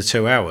the end of the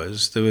 2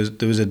 hours, there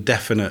was a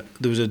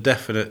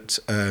definite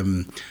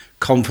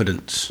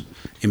confidence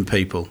in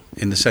people,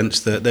 in the sense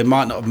that they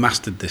might not have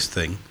mastered this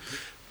thing,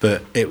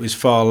 but it was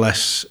far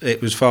less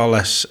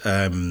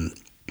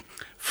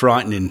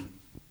frightening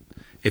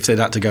if they'd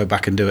had to go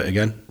back and do it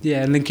again.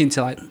 Yeah, and linking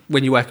to like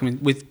when you're working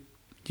with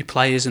your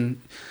players and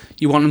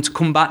you want them to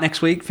come back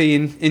next week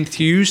feeling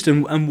enthused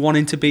and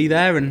wanting to be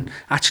there and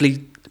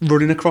actually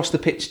running across the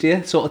pitch to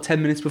you sort of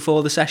 10 minutes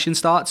before the session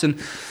starts. And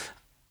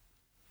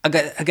I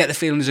get the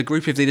feeling as a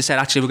group, if they'd have said,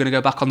 actually, we're going to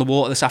go back on the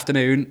water this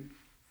afternoon,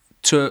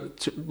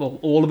 well,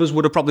 all of us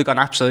would have probably gone,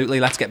 absolutely,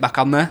 let's get back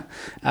on there.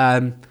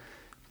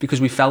 Because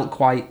we felt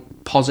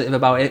quite positive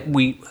about it.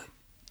 We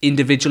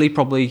individually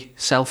probably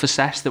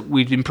self-assessed that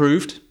we'd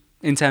improved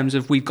in terms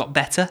of we'd got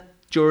better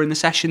during the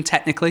session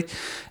technically.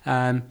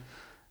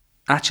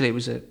 Actually,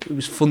 it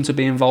was fun to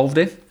be involved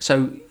in.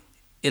 So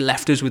it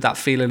left us with that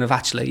feeling of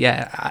actually,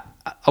 yeah,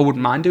 I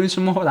wouldn't mind doing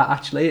some more of that.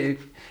 Actually, it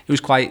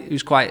was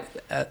quite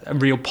a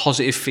real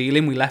positive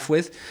feeling we left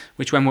with.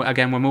 Which when we're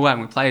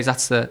working with players,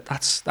 that's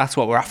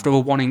what we're after. We're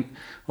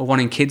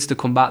wanting kids to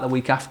come back the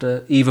week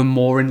after even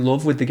more in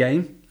love with the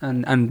game.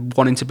 And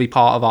wanting to be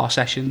part of our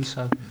sessions.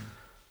 So.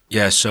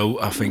 Yeah, so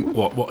I think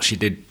what she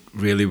did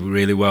really,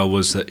 really well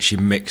was that she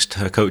mixed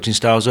her coaching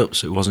styles up,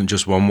 so it wasn't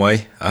just one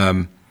way.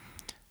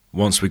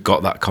 Once we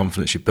got that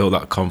confidence, she built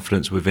that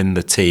confidence within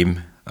the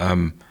team.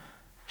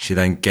 She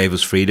then gave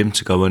us freedom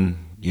to go and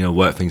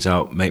work things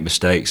out, make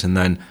mistakes, and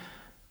then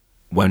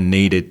when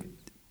needed,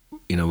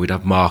 we'd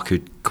have Mark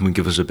who'd come and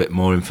give us a bit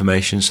more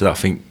information. So that I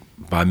think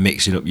by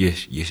mixing up your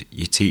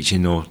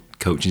teaching or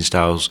coaching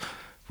styles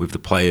with the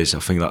players, I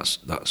think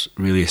that's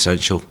really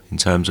essential in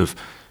terms of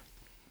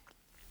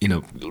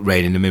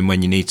reining them in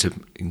when you need to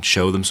and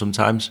show them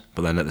sometimes,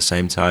 but then at the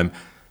same time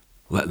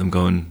let them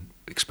go and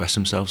express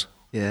themselves.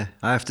 Yeah,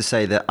 I have to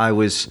say that I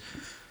was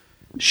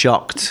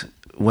shocked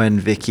when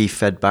Vicky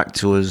fed back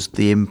to us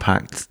the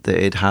impact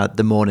that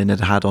the morning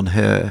had had on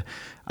her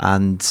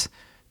and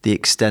the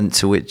extent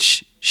to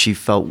which she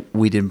felt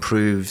we'd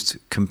improved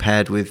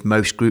compared with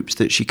most groups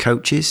that she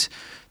coaches.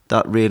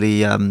 That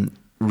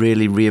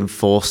really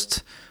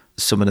reinforced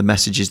some of the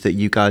messages that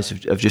you guys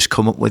have just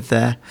come up with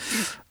there.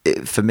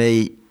 For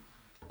me,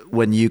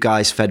 when you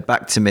guys fed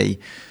back to me,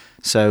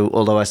 so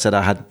although I said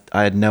I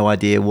had no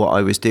idea what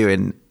I was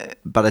doing,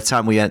 by the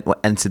time we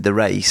entered the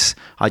race,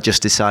 I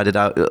just decided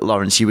out,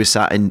 Lawrence, you were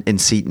sat in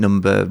seat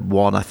number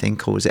 1, I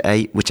think, or was it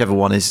 8? Whichever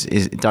one is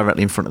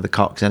directly in front of the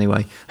Cox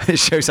anyway. It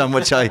shows how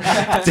much I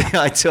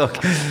took.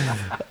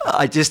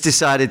 I just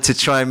decided to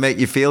try and make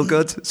you feel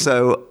good.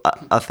 So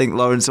I think,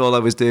 Lawrence, all I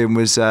was doing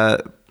was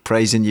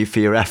praising you for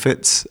your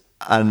efforts.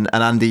 And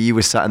Andy, you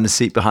were sat in the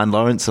seat behind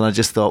Lawrence, and I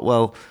just thought,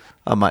 well,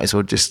 I might as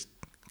well just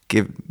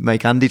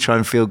make Andy try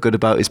and feel good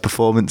about his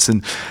performance.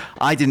 And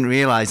I didn't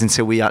realise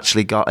until we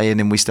actually got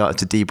in and we started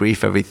to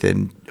debrief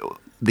everything,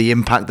 the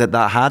impact that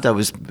had.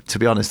 To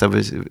be honest,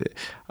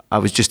 I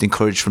was just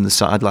encouraged from the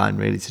sideline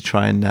really to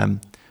try and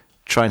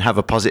have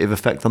a positive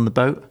effect on the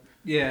boat.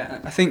 Yeah,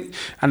 I think,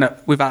 and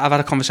I've had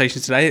a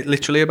conversation today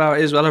literally about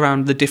it as well,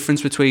 around the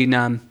difference between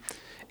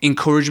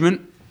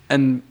encouragement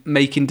and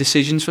making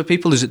decisions for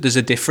people. There's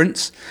a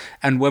difference.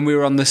 And when we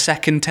were on the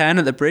second turn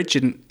at the bridge,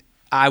 and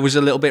I was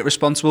a little bit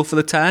responsible for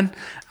the turn,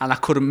 and I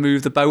couldn't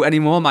move the boat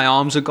anymore, my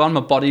arms had gone, my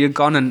body had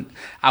gone, and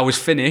I was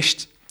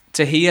finished,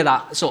 to hear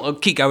that sort of,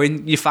 keep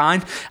going, you're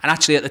fine. And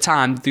actually at the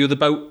time, the other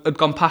boat had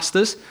gone past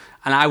us,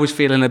 and I was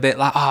feeling a bit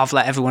like, I've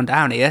let everyone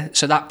down here.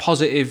 So that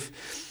positive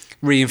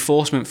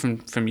reinforcement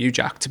from you,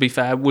 Jack, to be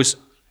fair, was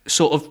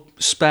sort of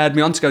spurred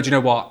me on to go, do you know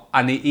what?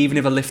 And even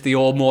if I lift the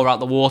oar more out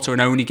the water and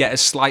only get a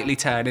slightly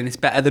turning, it's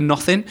better than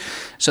nothing.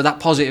 So that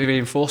positive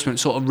reinforcement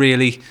sort of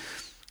really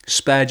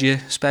spurred you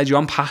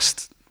on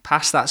past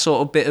that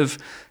sort of bit of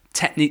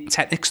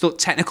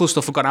technical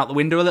stuff had gone out the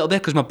window a little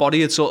bit because my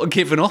body had sort of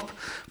given up.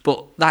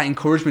 But that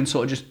encouragement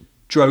sort of just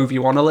drove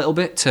you on a little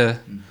bit to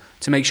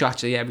make sure,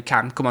 actually, yeah, we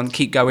can, come on,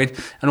 keep going.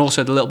 And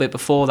also the little bit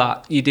before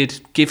that, you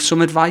did give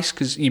some advice,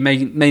 because you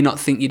may not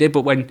think you did,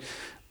 but when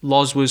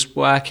Loz was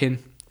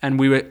working and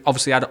we were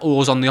obviously had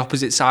oars on the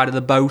opposite side of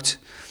the boat,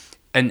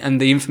 and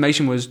the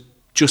information was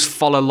just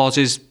follow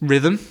Loz's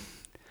rhythm,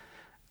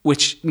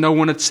 which no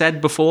one had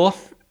said before,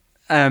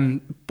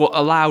 but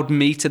allowed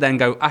me to then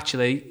go,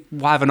 actually,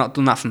 why have I not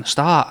done that from the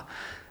start?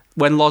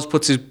 When Loz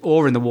puts his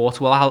oar in the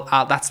water, well,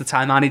 that's the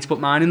time I need to put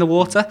mine in the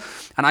water.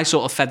 And I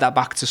sort of fed that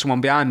back to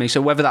someone behind me.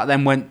 So whether that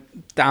then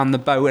went down the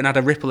boat and had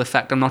a ripple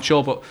effect, I'm not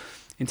sure. But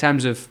in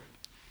terms of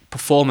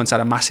performance,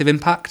 had a massive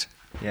impact.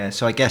 Yeah,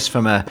 so I guess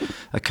from a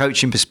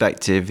coaching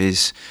perspective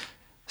is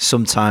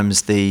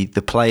sometimes the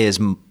players,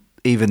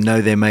 even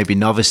though they may be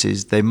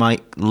novices, they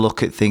might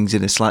look at things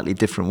in a slightly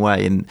different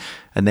way, and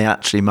they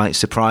actually might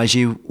surprise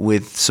you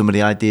with some of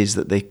the ideas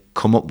that they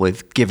come up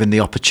with, given the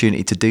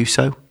opportunity to do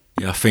so.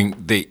 Yeah, I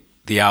think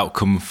the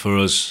outcome for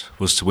us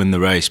was to win the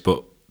race,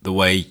 but the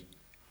way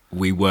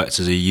we worked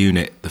as a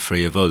unit, the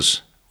three of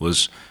us,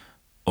 was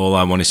all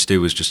I wanted to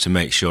do was just to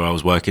make sure I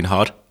was working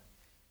hard.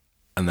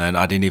 And then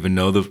I didn't even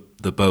know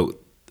the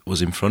boat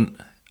was in front.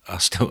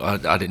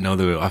 I didn't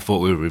know I thought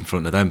we were in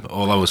front of them.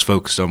 All I was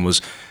focused on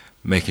was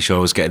making sure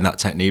I was getting that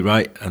technique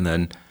right, and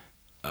then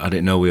I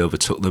didn't know we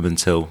overtook them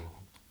until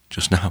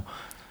just now.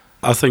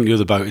 I think the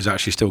other boat is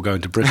actually still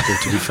going to Bristol,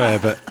 to be fair,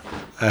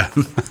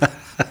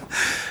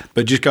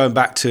 but just going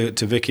back to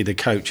Vicky, the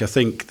coach, I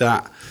think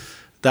that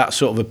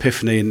sort of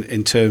epiphany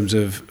in terms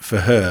of, for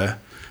her,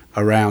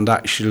 around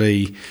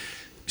actually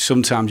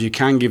sometimes you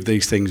can give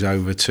these things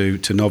over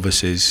to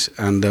novices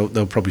and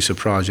they'll probably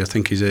surprise you, I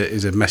think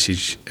is a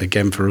message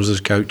again for us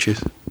as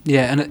coaches.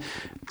 Yeah, and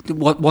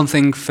one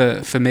thing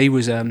for me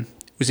was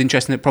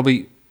interesting that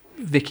probably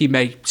Vicky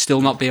may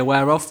still not be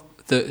aware of,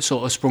 that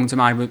sort of sprung to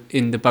mind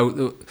in the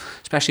boat,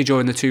 especially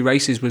during the two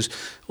races, was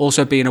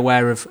also being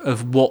aware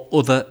of what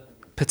other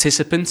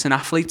participants and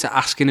athletes are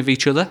asking of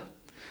each other.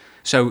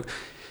 So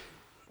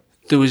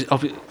there was,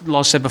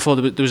 Loz said before,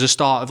 there was a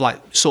start of like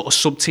sort of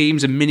sub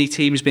teams and mini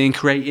teams being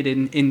created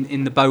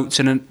in the boats,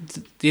 and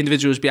the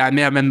individuals behind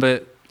me, I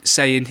remember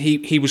saying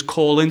he was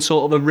calling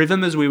sort of a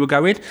rhythm as we were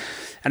going,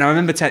 and I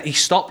remember he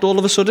stopped all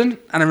of a sudden,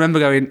 and I remember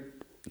going,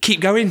 keep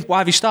going, why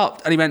have you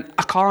stopped? And he went,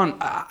 I can't,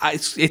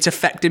 it's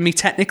affecting me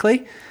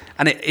technically,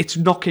 and it's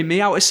knocking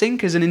me out of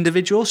sync as an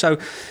individual. So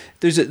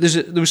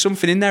there was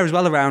something in there as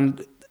well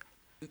around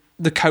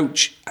the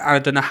coach, I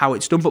don't know how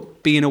it's done,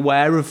 but being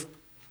aware of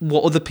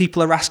what other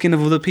people are asking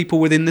of other people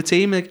within the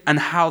team, and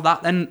how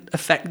that then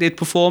affected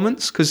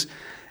performance, because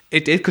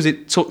it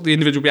took the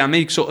individual behind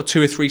me sort of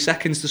 2 or 3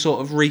 seconds to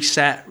sort of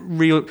reset,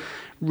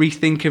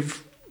 rethink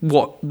of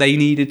what they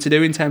needed to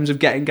do in terms of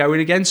getting going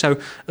again. So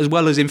as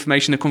well as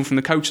information that come from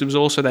the coach, there was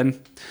also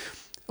then,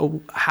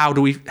 how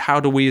do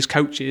we as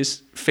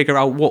coaches figure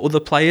out what other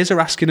players are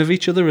asking of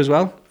each other as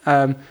well?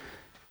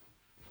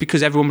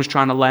 Because everyone was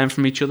trying to learn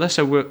from each other,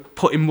 so we're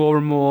putting more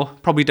and more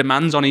probably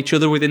demands on each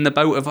other within the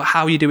boat of,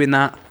 how are you doing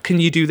that? Can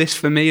you do this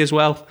for me as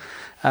well?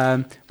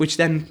 Which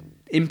then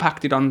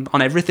impacted on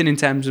everything in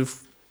terms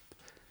of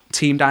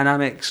team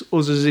dynamics,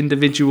 us as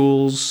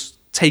individuals,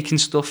 taking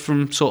stuff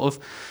from sort of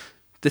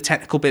the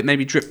technical bit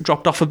maybe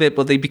dropped off a bit,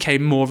 but they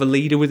became more of a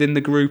leader within the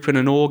group and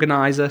an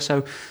organizer.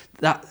 So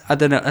that I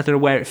don't know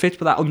where it fits,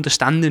 but that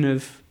understanding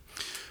of.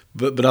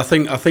 But I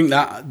think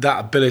that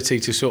ability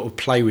to sort of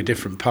play with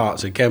different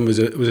parts again was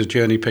a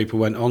journey people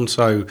went on.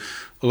 So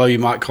although you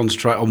might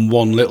concentrate on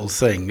one little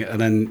thing, and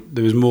then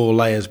there was more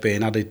layers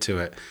being added to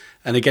it.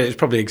 And again, it's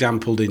probably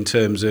exampled in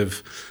terms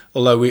of,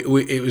 although it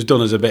was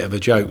done as a bit of a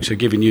joke, so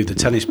giving you the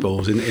tennis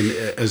balls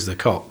as the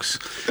cocks.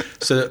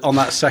 So on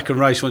that second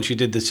race, once you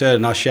did the turn,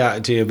 and I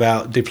shouted to you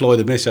about deploy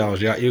the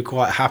missiles, you're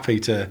quite happy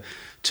to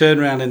turn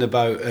around in the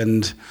boat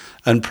and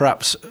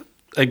perhaps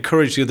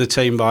encourage the other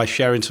team by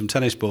sharing some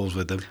tennis balls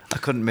with them. I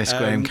couldn't miss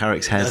Graham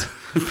Carrick's head.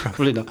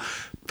 Probably not.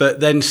 But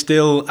then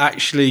still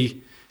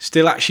actually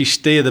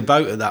steer the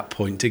boat at that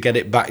point to get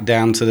it back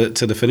down to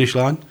the finish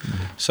line.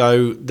 Mm-hmm.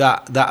 So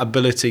that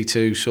ability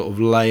to sort of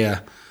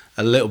layer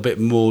a little bit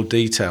more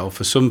detail,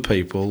 for some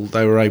people,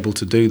 they were able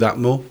to do that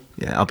more.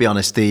 Yeah, I'll be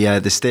honest,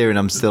 the steering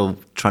I'm still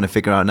trying to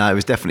figure out now. It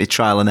was definitely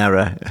trial and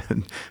error.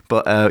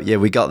 But yeah,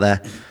 we got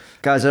there.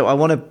 Guys, I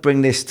want to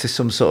bring this to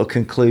some sort of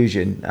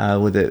conclusion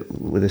with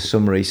a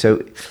summary.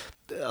 So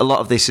a lot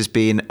of this has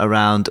been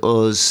around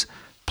us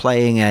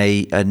playing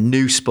a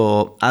new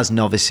sport as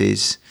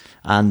novices,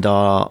 and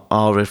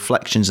our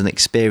reflections and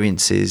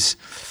experiences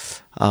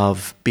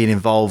of being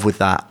involved with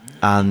that,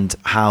 and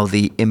how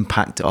the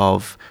impact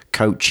of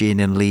coaching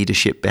and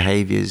leadership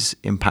behaviours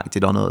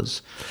impacted on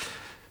us.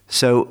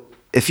 So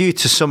if you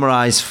to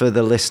summarise for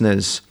the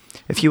listeners,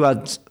 if you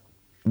had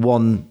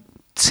one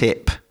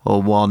tip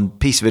or one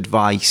piece of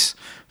advice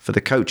for the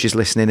coaches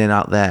listening in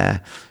out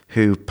there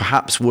who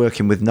perhaps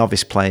working with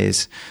novice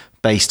players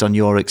based on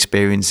your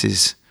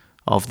experiences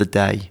of the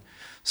day.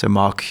 So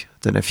Mark, I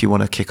don't know if you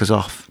want to kick us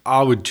off.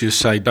 I would just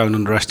say don't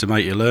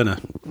underestimate your learner.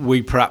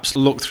 We perhaps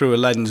look through a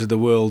lens of the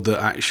world that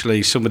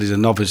actually somebody's a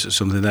novice at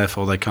something,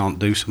 therefore they can't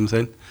do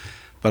something.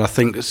 But I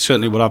think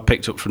certainly what I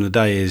picked up from the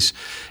day is,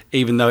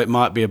 even though it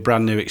might be a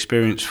brand new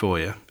experience for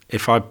you,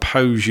 if I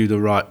pose you the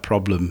right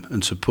problem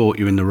and support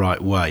you in the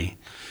right way,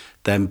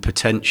 then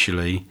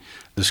potentially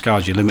the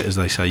sky's your limit, as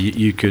they say.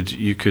 You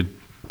could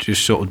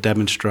just sort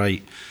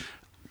of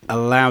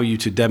allow you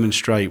to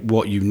demonstrate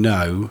what you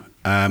know,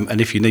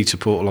 and if you need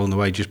support along the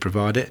way, just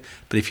provide it.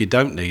 But if you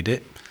don't need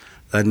it,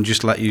 then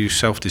just let you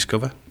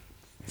self-discover.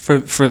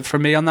 For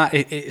me on that,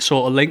 it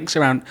sort of links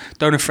around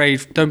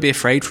don't be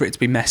afraid for it to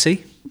be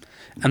messy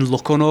and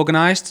look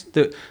unorganised.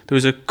 There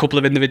was a couple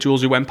of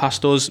individuals who went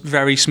past us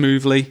very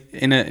smoothly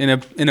in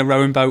a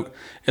rowing boat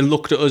and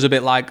looked at us a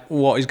bit like,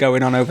 what is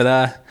going on over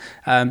there?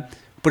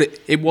 But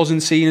it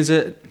wasn't seen as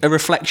a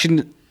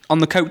reflection on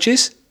the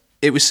coaches.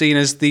 It was seen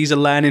as these are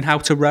learning how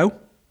to row.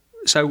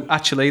 So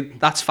actually,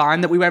 that's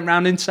fine that we went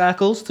round in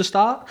circles to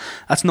start.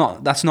 That's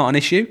not an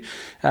issue.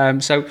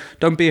 So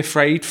don't be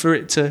afraid for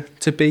it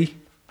to be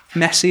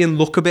messy and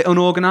look a bit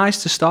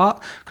unorganised to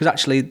start, because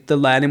actually the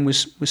learning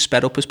was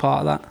sped up as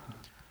part of that.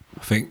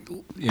 I think,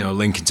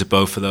 linking to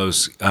both of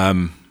those,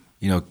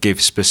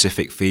 give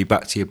specific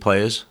feedback to your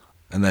players,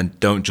 and then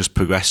don't just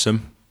progress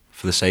them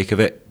for the sake of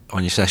it.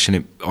 On your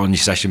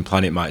session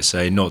plan, it might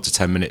say 0 to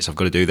 10 minutes I've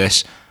got to do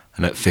this,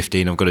 and at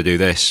 15 I've got to do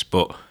this.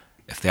 But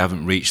if they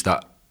haven't reached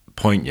that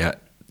point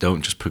yet,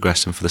 don't just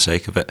progress them for the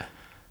sake of it.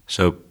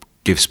 So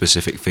give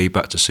specific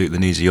feedback to suit the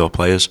needs of your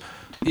players.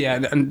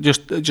 Yeah, and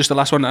just the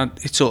last one,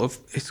 it's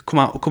come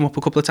up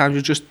a couple of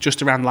times.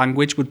 Just around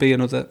language would be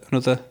another.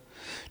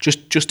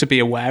 Just to be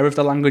aware of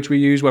the language we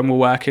use when we're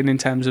working, in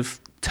terms of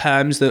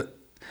terms that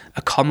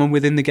are common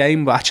within the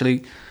game, but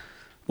actually,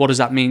 what does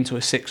that mean to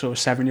a 6 or a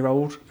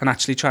 7-year-old? And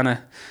actually trying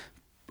to,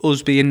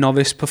 us being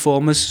novice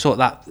performers, sort of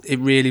that, it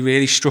really,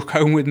 really struck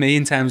home with me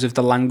in terms of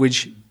the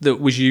language that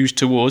was used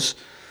to us.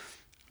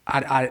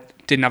 I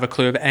didn't have a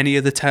clue of any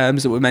of the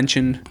terms that were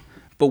mentioned,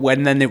 but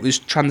when then it was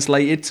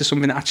translated to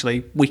something that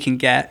actually we can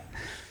get,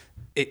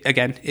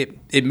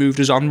 it moved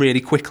us on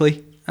really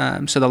quickly.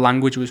 So the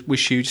language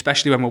was huge,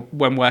 especially when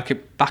we're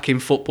working back in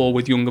football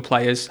with younger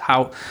players.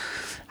 How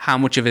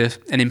much of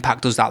an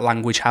impact does that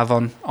language have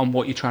on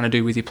what you're trying to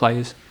do with your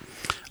players?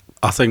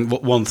 I think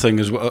one thing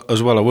as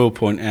well I will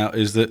point out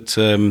is that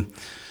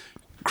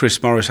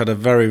Chris Morris had a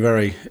very,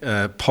 very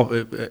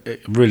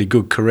really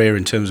good career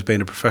in terms of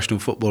being a professional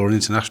footballer and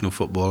international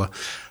footballer,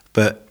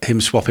 but him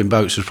swapping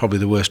boats was probably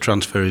the worst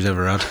transfer he's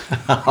ever had.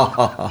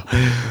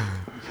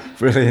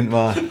 Brilliant,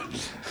 Mark.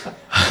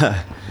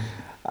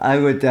 I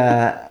would.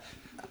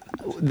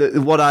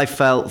 What I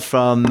felt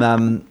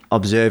from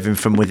observing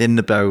from within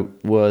the boat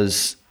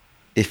was,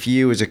 if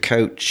you as a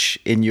coach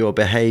in your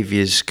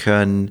behaviours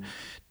can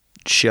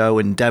show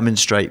and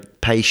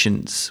demonstrate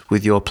patience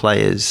with your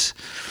players,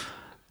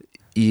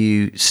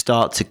 you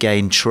start to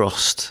gain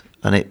trust,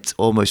 and it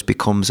almost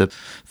becomes a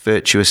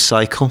virtuous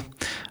cycle.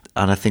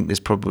 And I think there's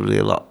probably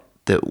a lot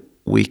that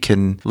we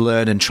can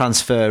learn and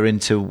transfer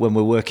into when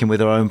we're working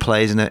with our own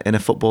players in a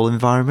football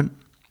environment.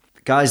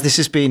 Guys, this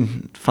has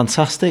been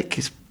fantastic.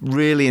 It's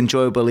really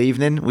enjoyable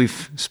evening.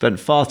 We've spent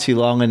far too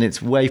long and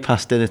it's way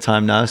past dinner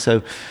time now,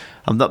 so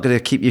I'm not going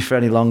to keep you for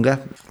any longer.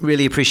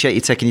 Really appreciate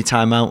you taking your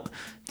time out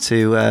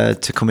to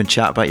come and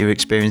chat about your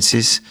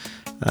experiences.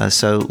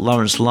 So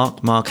Lawrence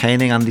Locke, Mark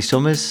Haining, Andy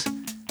Summers,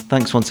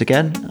 thanks once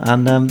again,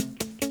 and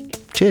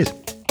cheers.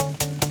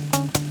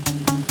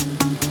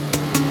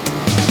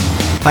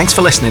 Thanks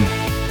for listening.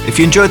 If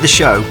you enjoyed the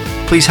show,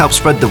 please help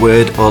spread the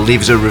word or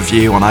leave us a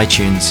review on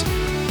iTunes.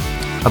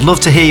 I'd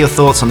love to hear your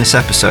thoughts on this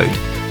episode.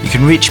 You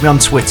can reach me on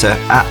Twitter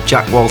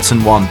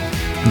 @JackWalton1,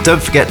 and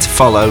don't forget to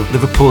follow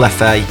Liverpool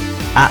FA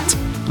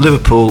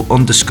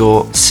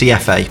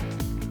 @Liverpool_CFA.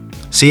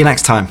 See you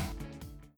next time.